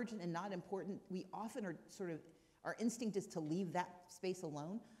not urgent and not important, we often are our instinct is to leave that space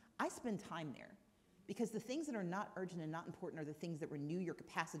alone. I spend time there because the things that are not urgent and not important are the things that renew your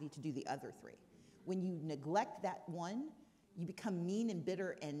capacity to do the other three. When you neglect that one, you become mean and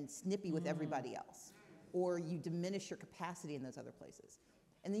bitter and snippy with everybody else, or you diminish your capacity in those other places.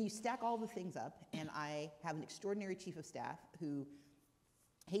 And then you stack all the things up, and I have an extraordinary chief of staff who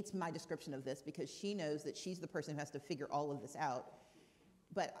hates my description of this because she knows that she's the person who has to figure all of this out.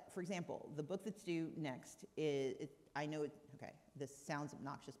 But for example, the book that's due next I know this sounds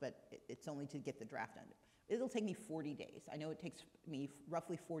obnoxious, but it's only to get the draft done. It'll take me 40 days. I know it takes me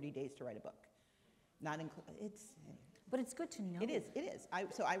roughly 40 days to write a book. But it's good to know. It is. I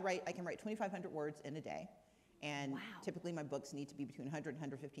can write 2,500 words in a day, and typically my books need to be between 100 and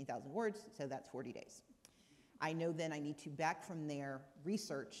 115,000 words, so that's 40 days. I know then I need to back from there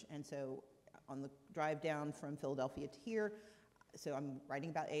research, and so on the drive down from Philadelphia to here, so I'm writing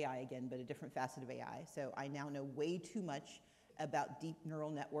about AI again, but a different facet of AI. So I now know way too much about deep neural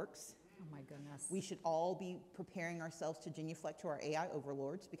networks. Oh my goodness. We should all be preparing ourselves to genuflect to our AI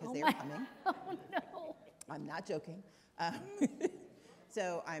overlords because they are coming. Oh no. I'm not joking.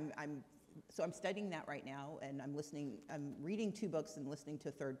 So I'm studying that right now, and I'm reading 2 books and listening to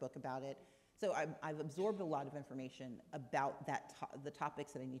a 3rd book about it. So I've absorbed a lot of information about the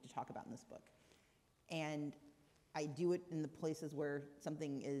topics that I need to talk about in this book. And I do it in the places where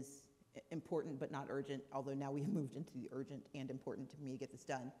something is important but not urgent, although now we have moved into the urgent and important to me to get this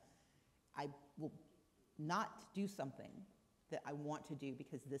done. I will not do something that I want to do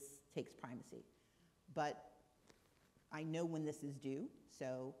because this takes primacy. But I know when this is due,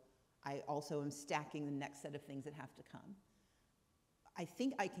 so I also am stacking the next set of things that have to come. I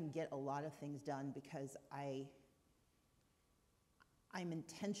think I can get a lot of things done because I'm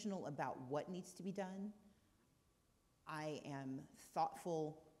intentional about what needs to be done. I am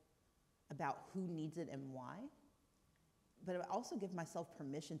thoughtful about who needs it and why. But I also give myself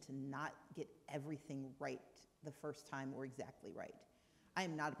permission to not get everything right the first time or exactly right. I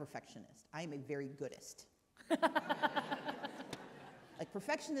am not a perfectionist. I am a very goodist. Like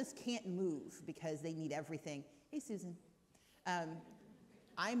perfectionists can't move because they need everything. Hey, Susan.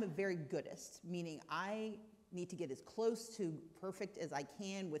 I'm a very goodist, meaning I need to get as close to perfect as I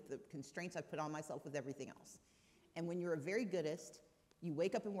can with the constraints I put on myself with everything else. And when you're a very goodist, you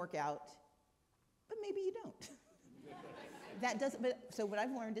wake up and work out, but maybe you don't. So what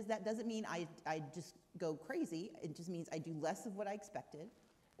I've learned is that doesn't mean I just go crazy. It just means I do less of what I expected,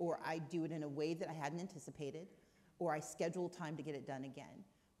 or I do it in a way that I hadn't anticipated, or I schedule time to get it done again.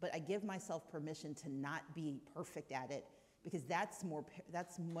 But I give myself permission to not be perfect at it, because that's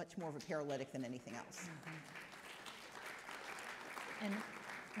much more of a paralytic than anything else. Mm-hmm. And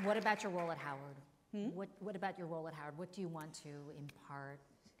what about your role at Howard? What about your role at Howard? What do you want to impart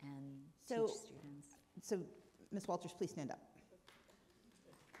and teach students? So, Ms. Walters, please stand up.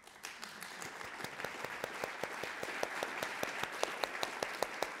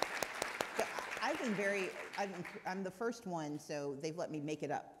 So I'm the first one, so they've let me make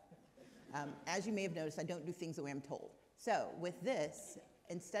it up. As you may have noticed, I don't do things the way I'm told. So with this,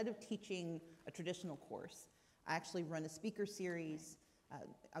 instead of teaching a traditional course, I actually run a speaker series.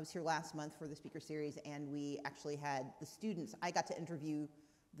 I was here last month for the speaker series, and we actually had the students, I got to interview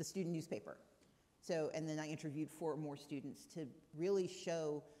the student newspaper. So, and then I interviewed 4 more students to really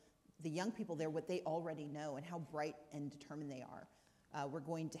show the young people there what they already know and how bright and determined they are. We're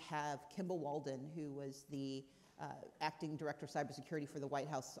going to have Kimball Walden, who was the acting director of cybersecurity for the White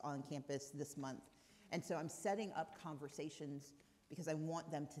House on campus this month. And so I'm setting up conversations because I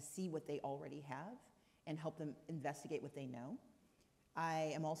want them to see what they already have and help them investigate what they know.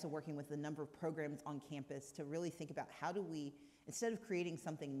 I am also working with a number of programs on campus to really think about how do we, instead of creating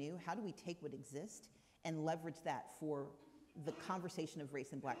something new, how do we take what exists and leverage that for the conversation of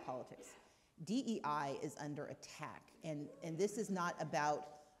race and Black politics. DEI is under attack, and this is not about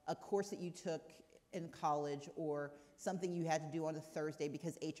a course that you took in college or something you had to do on a Thursday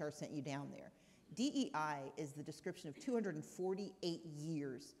because HR sent you down there. DEI is the description of 248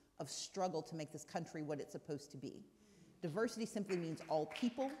 years of struggle to make this country what it's supposed to be. Diversity simply means all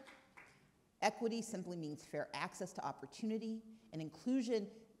people. Equity simply means fair access to opportunity. And inclusion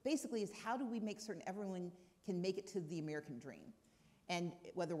basically is how do we make certain everyone can make it to the American dream. And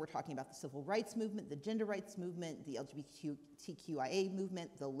whether we're talking about the civil rights movement, the gender rights movement, the LGBTQIA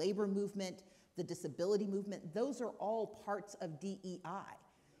movement, the labor movement, the disability movement, those are all parts of DEI.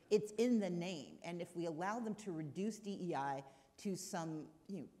 It's in the name. And if we allow them to reduce DEI to some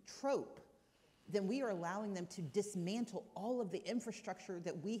trope, then we are allowing them to dismantle all of the infrastructure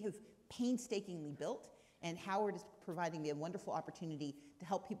that we have painstakingly built. And Howard is providing me a wonderful opportunity to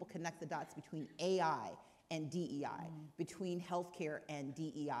help people connect the dots between AI and DEI, between healthcare and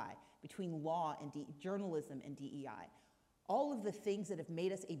DEI, between law and journalism and DEI. All of the things that have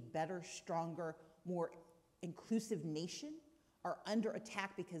made us a better, stronger, more inclusive nation are under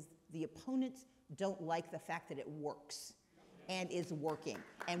attack because the opponents don't like the fact that it works and is working,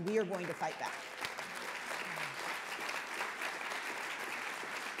 and we are going to fight back.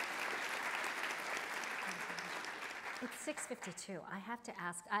 It's 6:52. I have to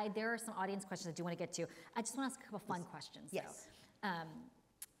ask, there are some audience questions I do want to get to. I just want to ask a couple fun questions. Yes.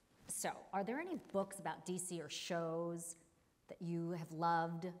 So, are there any books about DC or shows that you have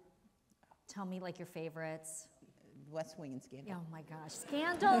loved? Tell me like your favorites. West Wing and Scandal. Oh my gosh,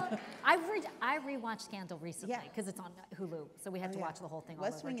 Scandal! I rewatched Scandal recently because it's on Hulu, so we had to watch the whole thing all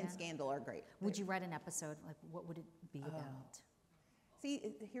over West Wing again. and Scandal are great. Would you write an episode? Like, what would it be about?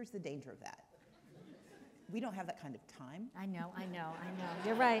 See, here's the danger of that. We don't have that kind of time. I know.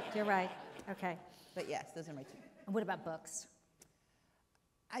 You're right. Okay. But yes, those are my 2. And what about books?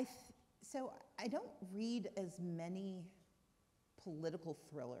 So I don't read as many political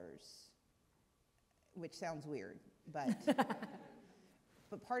thrillers, which sounds weird, but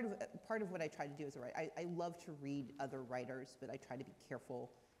but part of what I try to do as a writer, I love to read other writers, but I try to be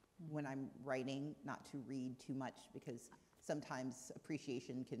careful when I'm writing not to read too much because sometimes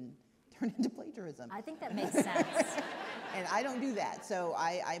appreciation can turn into plagiarism. I think that makes sense. And I don't do that, so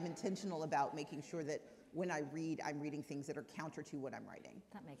I'm intentional about making sure that when I read, I'm reading things that are counter to what I'm writing.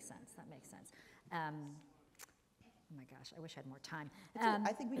 That makes sense. Oh my gosh, I wish I had more time.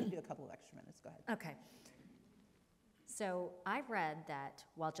 I think we can do a couple of extra minutes. Go ahead. Okay. So I read that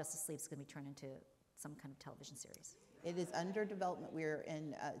While Justice Sleeps is going to be turned into some kind of television series. It is under development.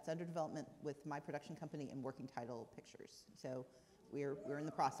 It's under development with my production company and Working Title Pictures. So we're in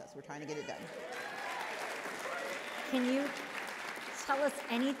the process. We're trying to get it done. Can you tell us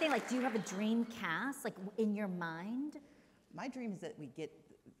anything? Like, do you have a dream cast, like, in your mind? My dream is that we get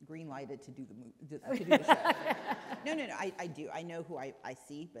green lighted to do the show. No, I do. I know who I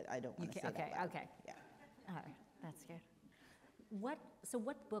see, but I don't want to say that loud. Okay. Yeah. All right, that's good.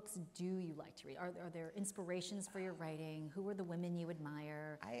 What books do you like to read? Are there inspirations for your writing? Who are the women you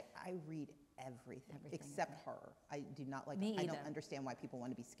admire? I read everything except horror. I do not like. Me I either. don't understand why people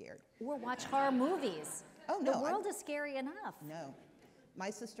want to be scared. Or watch horror movies. Oh no, the world is scary enough. No,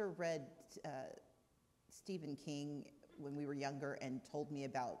 my sister read Stephen King when we were younger and told me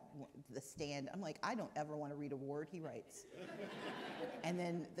about The Stand. I'm like, I don't ever want to read a word he writes. And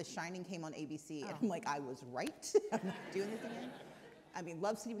then The Shining came on ABC, and I'm like, I was right. I'm not doing this again. I mean,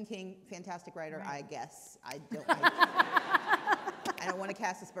 love Stephen King, fantastic writer, right. I guess. I don't want to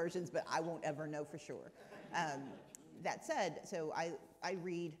cast aspersions, but I won't ever know for sure. That said, so I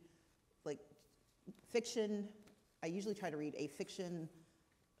read like fiction. I usually try to read a fiction,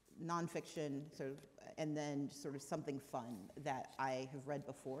 nonfiction, sort of, and then sort of something fun that I have read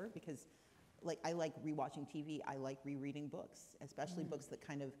before because like I like rewatching TV. I like rereading books, especially books that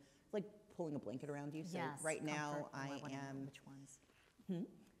kind of like pulling a blanket around you. So yes, right now I am. Which ones?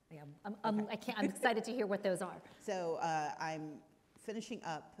 Yeah, I'm excited to hear what those are. So I'm finishing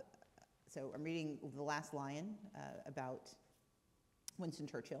up, so I'm reading The Last Lion about Winston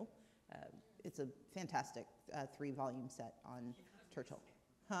Churchill. It's a fantastic 3-volume set on Churchill.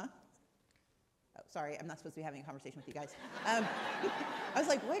 Huh? Oh, sorry, I'm not supposed to be having a conversation with you guys. I was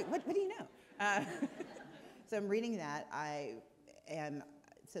like, wait, what do you know? So I'm reading that.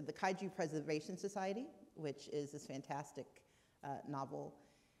 So the Kaiju Preservation Society, which is this fantastic novel.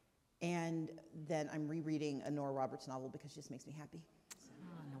 And then I'm rereading a Nora Roberts novel because it just makes me happy.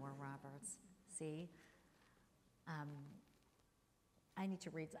 Oh, Nora Roberts. See? I need to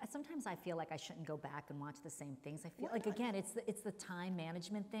read. Sometimes I feel like I shouldn't go back and watch the same things. I feel like, again, it's the time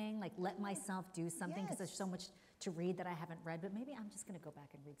management thing. Like, let myself do something because there's so much to read that I haven't read. But maybe I'm just going to go back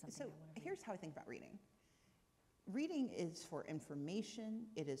and read something I want to read. Here's how I think about reading. Reading is for information.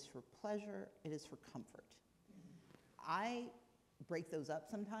 It is for pleasure. It is for comfort. I break those up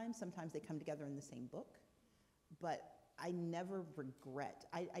sometimes. Sometimes they come together in the same book. But I never regret.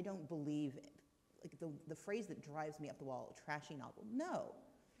 I don't believe like the phrase that drives me up the wall, a trashy novel. No,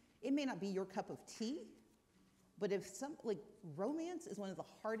 it may not be your cup of tea, but if romance is one of the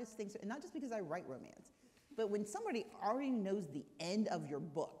hardest things, and not just because I write romance, but when somebody already knows the end of your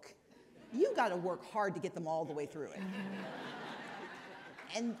book, you got to work hard to get them all the way through it.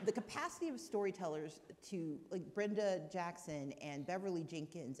 And the capacity of storytellers to, like Brenda Jackson and Beverly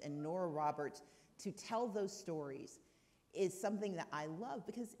Jenkins and Nora Roberts, to tell those stories is something that I love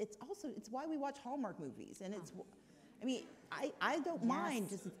because it's why we watch Hallmark movies. And I don't mind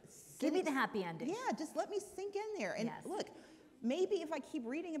just give me the happy ending. Yeah, just let me sink in there. And look, maybe if I keep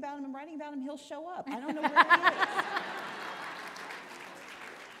reading about him and writing about him, he'll show up. I don't know where he is.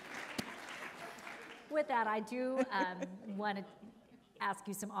 With that, I do want to ask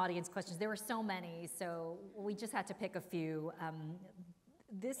you some audience questions. There were so many, so we just had to pick a few.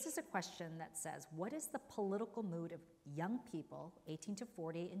 This is a question that says, what is the political mood of young people, 18 to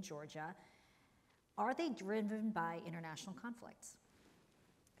 40 in Georgia? Are they driven by international conflicts?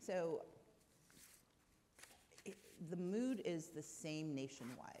 So the mood is the same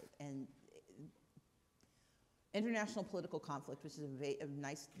nationwide. And international political conflict, which is a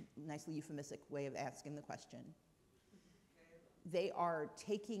nicely euphemistic way of asking the question, they are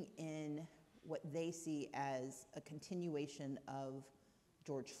taking in what they see as a continuation of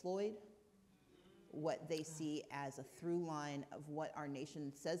George Floyd, what they see as a through line of what our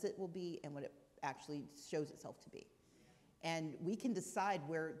nation says it will be and what it actually shows itself to be. And we can decide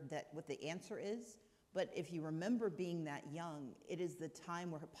what the answer is, but if you remember being that young, it is the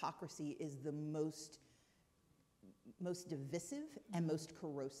time where hypocrisy is the most divisive and most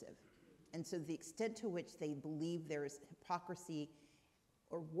corrosive. And so the extent to which they believe there is hypocrisy,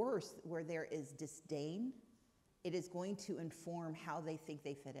 or worse, where there is disdain, it is going to inform how they think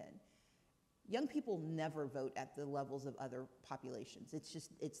they fit in. Young people never vote at the levels of other populations.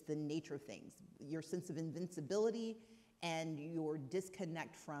 It's the nature of things. Your sense of invincibility and your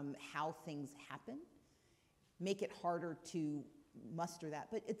disconnect from how things happen make it harder to muster that.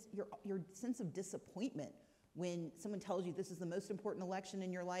 But it's your sense of disappointment when someone tells you this is the most important election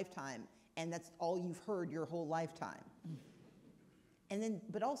in your lifetime, and that's all you've heard your whole lifetime. And then,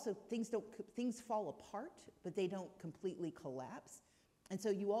 but also things fall apart, but they don't completely collapse. And so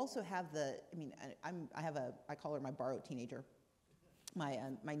you also have I call her my borrowed teenager.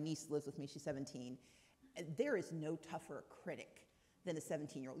 My niece lives with me, she's 17. There is no tougher critic than a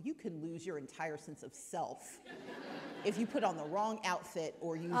 17-year-old. You can lose your entire sense of self if you put on the wrong outfit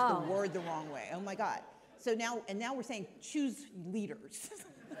or use the word the wrong way. Oh my God. So now we're saying choose leaders.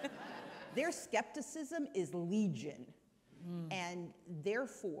 Their skepticism is legion. And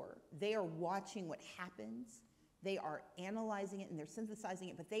therefore, they are watching what happens, they are analyzing it, and they're synthesizing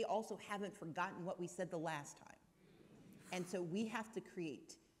it, but they also haven't forgotten what we said the last time. And so we have to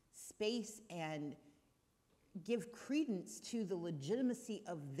create space and give credence to the legitimacy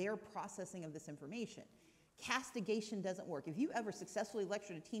of their processing of this information. Castigation doesn't work. If you ever successfully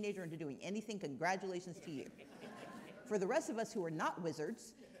lectured a teenager into doing anything, congratulations to you. For the rest of us who are not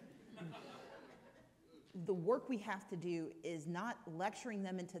wizards, the work we have to do is not lecturing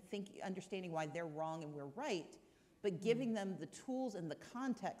them into understanding why they're wrong and we're right, but giving them the tools and the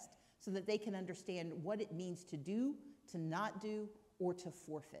context so that they can understand what it means to do, to not do, or to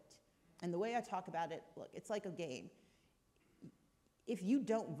forfeit. And the way I talk about it, look, it's like a game. If you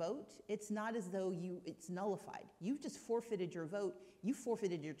don't vote, it's not as though it's nullified. You've just forfeited your vote. You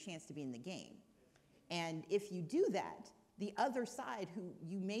forfeited your chance to be in the game. And if you do that, the other side, who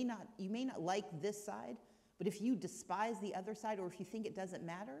you may not like this side, but if you despise the other side, or if you think it doesn't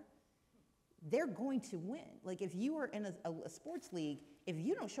matter, they're going to win. Like if you are in a sports league, if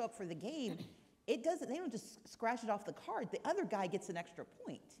you don't show up for the game, It doesn't, they don't just scratch it off the card. The other guy gets an extra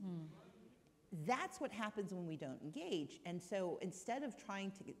point. That's what happens when we don't engage. And so instead of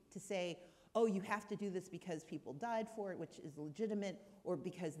trying to say, oh, you have to do this because people died for it, which is legitimate, or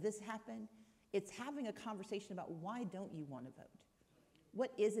because this happened, it's having a conversation about why don't you want to vote?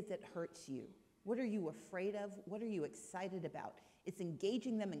 What is it that hurts you? What are you afraid of? What are you excited about? It's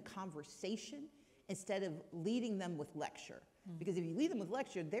engaging them in conversation instead of leading them with lecture. Because if you lead them with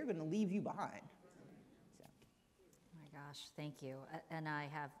lecture, they're going to leave you behind. So. Oh my gosh, thank you. And I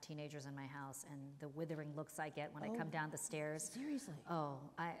have teenagers in my house, and the withering looks I get when I come down the stairs. Seriously?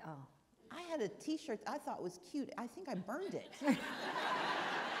 I had a T-shirt I thought was cute. I think I burned it.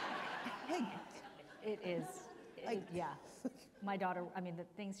 It is, yeah. My daughter, I mean, the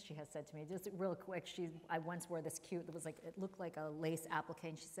things she has said to me, just real quick, I once wore this cute, that was like, it looked like a lace applique,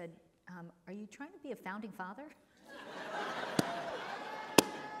 and she said, are you trying to be a founding father?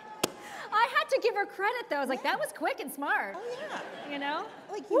 I had to give her credit, though. I was like, that was quick and smart. Oh, yeah. You know?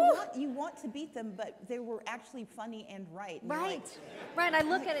 Like, you want to beat them, but they were actually funny and right. And right. Right, I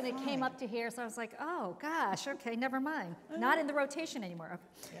look at it, and it came up to here, so I was like, oh, gosh, okay, never mind. Not in the rotation anymore.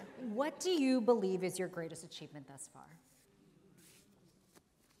 Yeah. What do you believe is your greatest achievement thus far?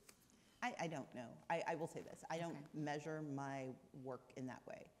 I don't know. I will say this. I don't measure my work in that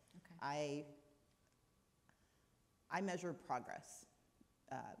way. Okay. I measure progress,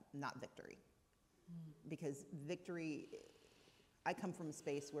 not victory. Because victory, I come from a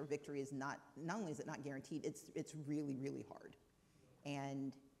space where victory is not only is it not guaranteed, it's really, really hard.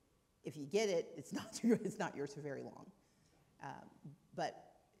 And if you get it, it's not yours for very long. But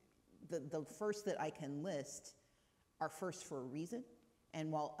the first that I can list are first for a reason. And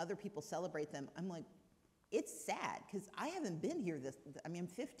while other people celebrate them, I'm like, it's sad, because I haven't been here I'm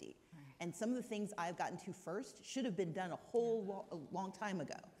 50. Right. And some of the things I've gotten to first should have been done a long time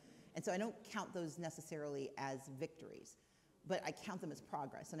ago. And so I don't count those necessarily as victories, but I count them as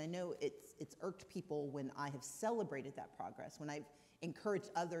progress. And I know it's irked people when I have celebrated that progress, when I've encouraged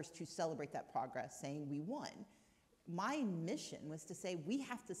others to celebrate that progress, saying we won. My mission was to say we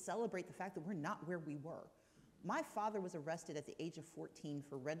have to celebrate the fact that we're not where we were. My father was arrested at the age of 14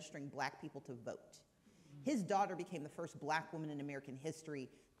 for registering black people to vote. His daughter became the first black woman in American history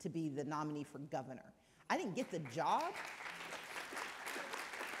to be the nominee for governor. I didn't get the job.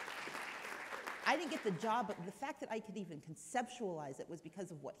 But the fact that I could even conceptualize it was because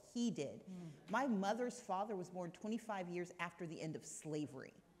of what he did. My mother's father was born 25 years after the end of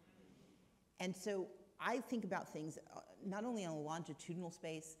slavery. And so I think about things not only on a longitudinal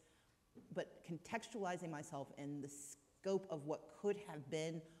space, but contextualizing myself in the scope of what could have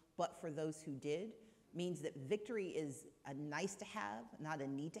been, but for those who did, means that victory is a nice to have, not a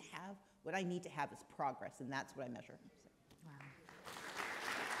need to have. What I need to have is progress, and that's what I measure. Wow.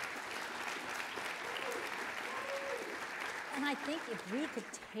 And I think if we could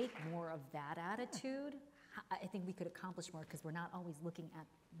take more of that attitude, I think we could accomplish more, because we're not always looking at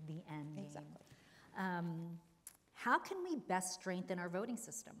the end game. Exactly. How can we best strengthen our voting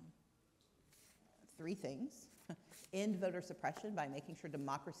system? 3 things. End voter suppression by making sure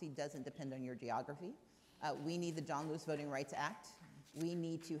democracy doesn't depend on your geography. We need the John Lewis Voting Rights Act. We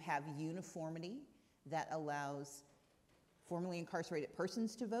need to have uniformity that allows formerly incarcerated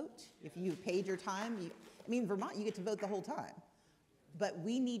persons to vote. If you paid your time, in Vermont, you get to vote the whole time. But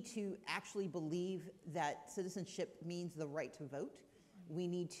we need to actually believe that citizenship means the right to vote. We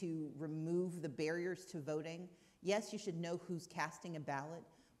need to remove the barriers to voting. Yes, you should know who's casting a ballot,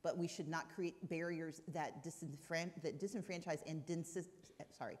 but we should not create barriers that disenfranchise and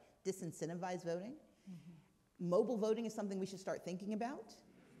disincentivize voting. Mobile voting is something we should start thinking about.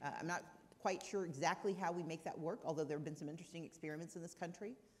 I'm not quite sure exactly how we make that work, although there have been some interesting experiments in this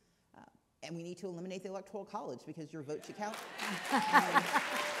country. And we need to eliminate the Electoral College, because your vote should count.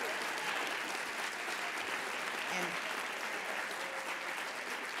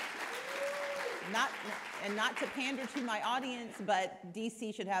 Not to pander to my audience, but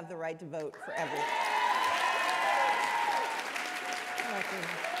DC should have the right to vote for everyone.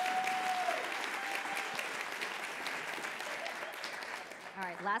 All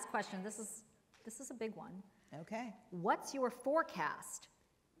right, last question. This is a big one. Okay. What's your forecast?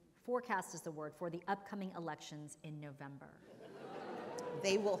 Forecast is the word for the upcoming elections in November.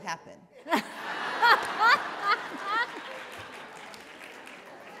 They will happen.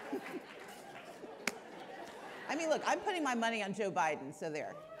 I mean, look, I'm putting my money on Joe Biden, so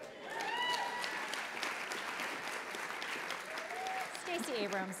there. Stacey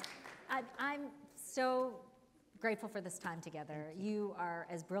Abrams, I'm so grateful for this time together. You are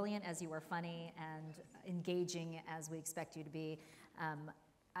as brilliant as you are funny and engaging as we expect you to be.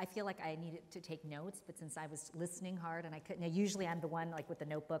 I feel like I needed to take notes, but since I was listening hard and I couldn't, now usually I'm the one like with the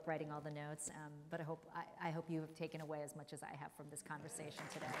notebook writing all the notes, but I hope you have taken away as much as I have from this conversation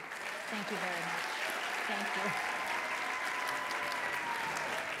today. Thank you very much. Thank you.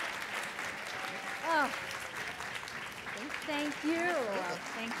 Oh, thank you.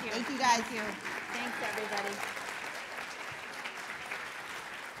 Thank you. Thank you, guys. Thank you. Thanks, everybody.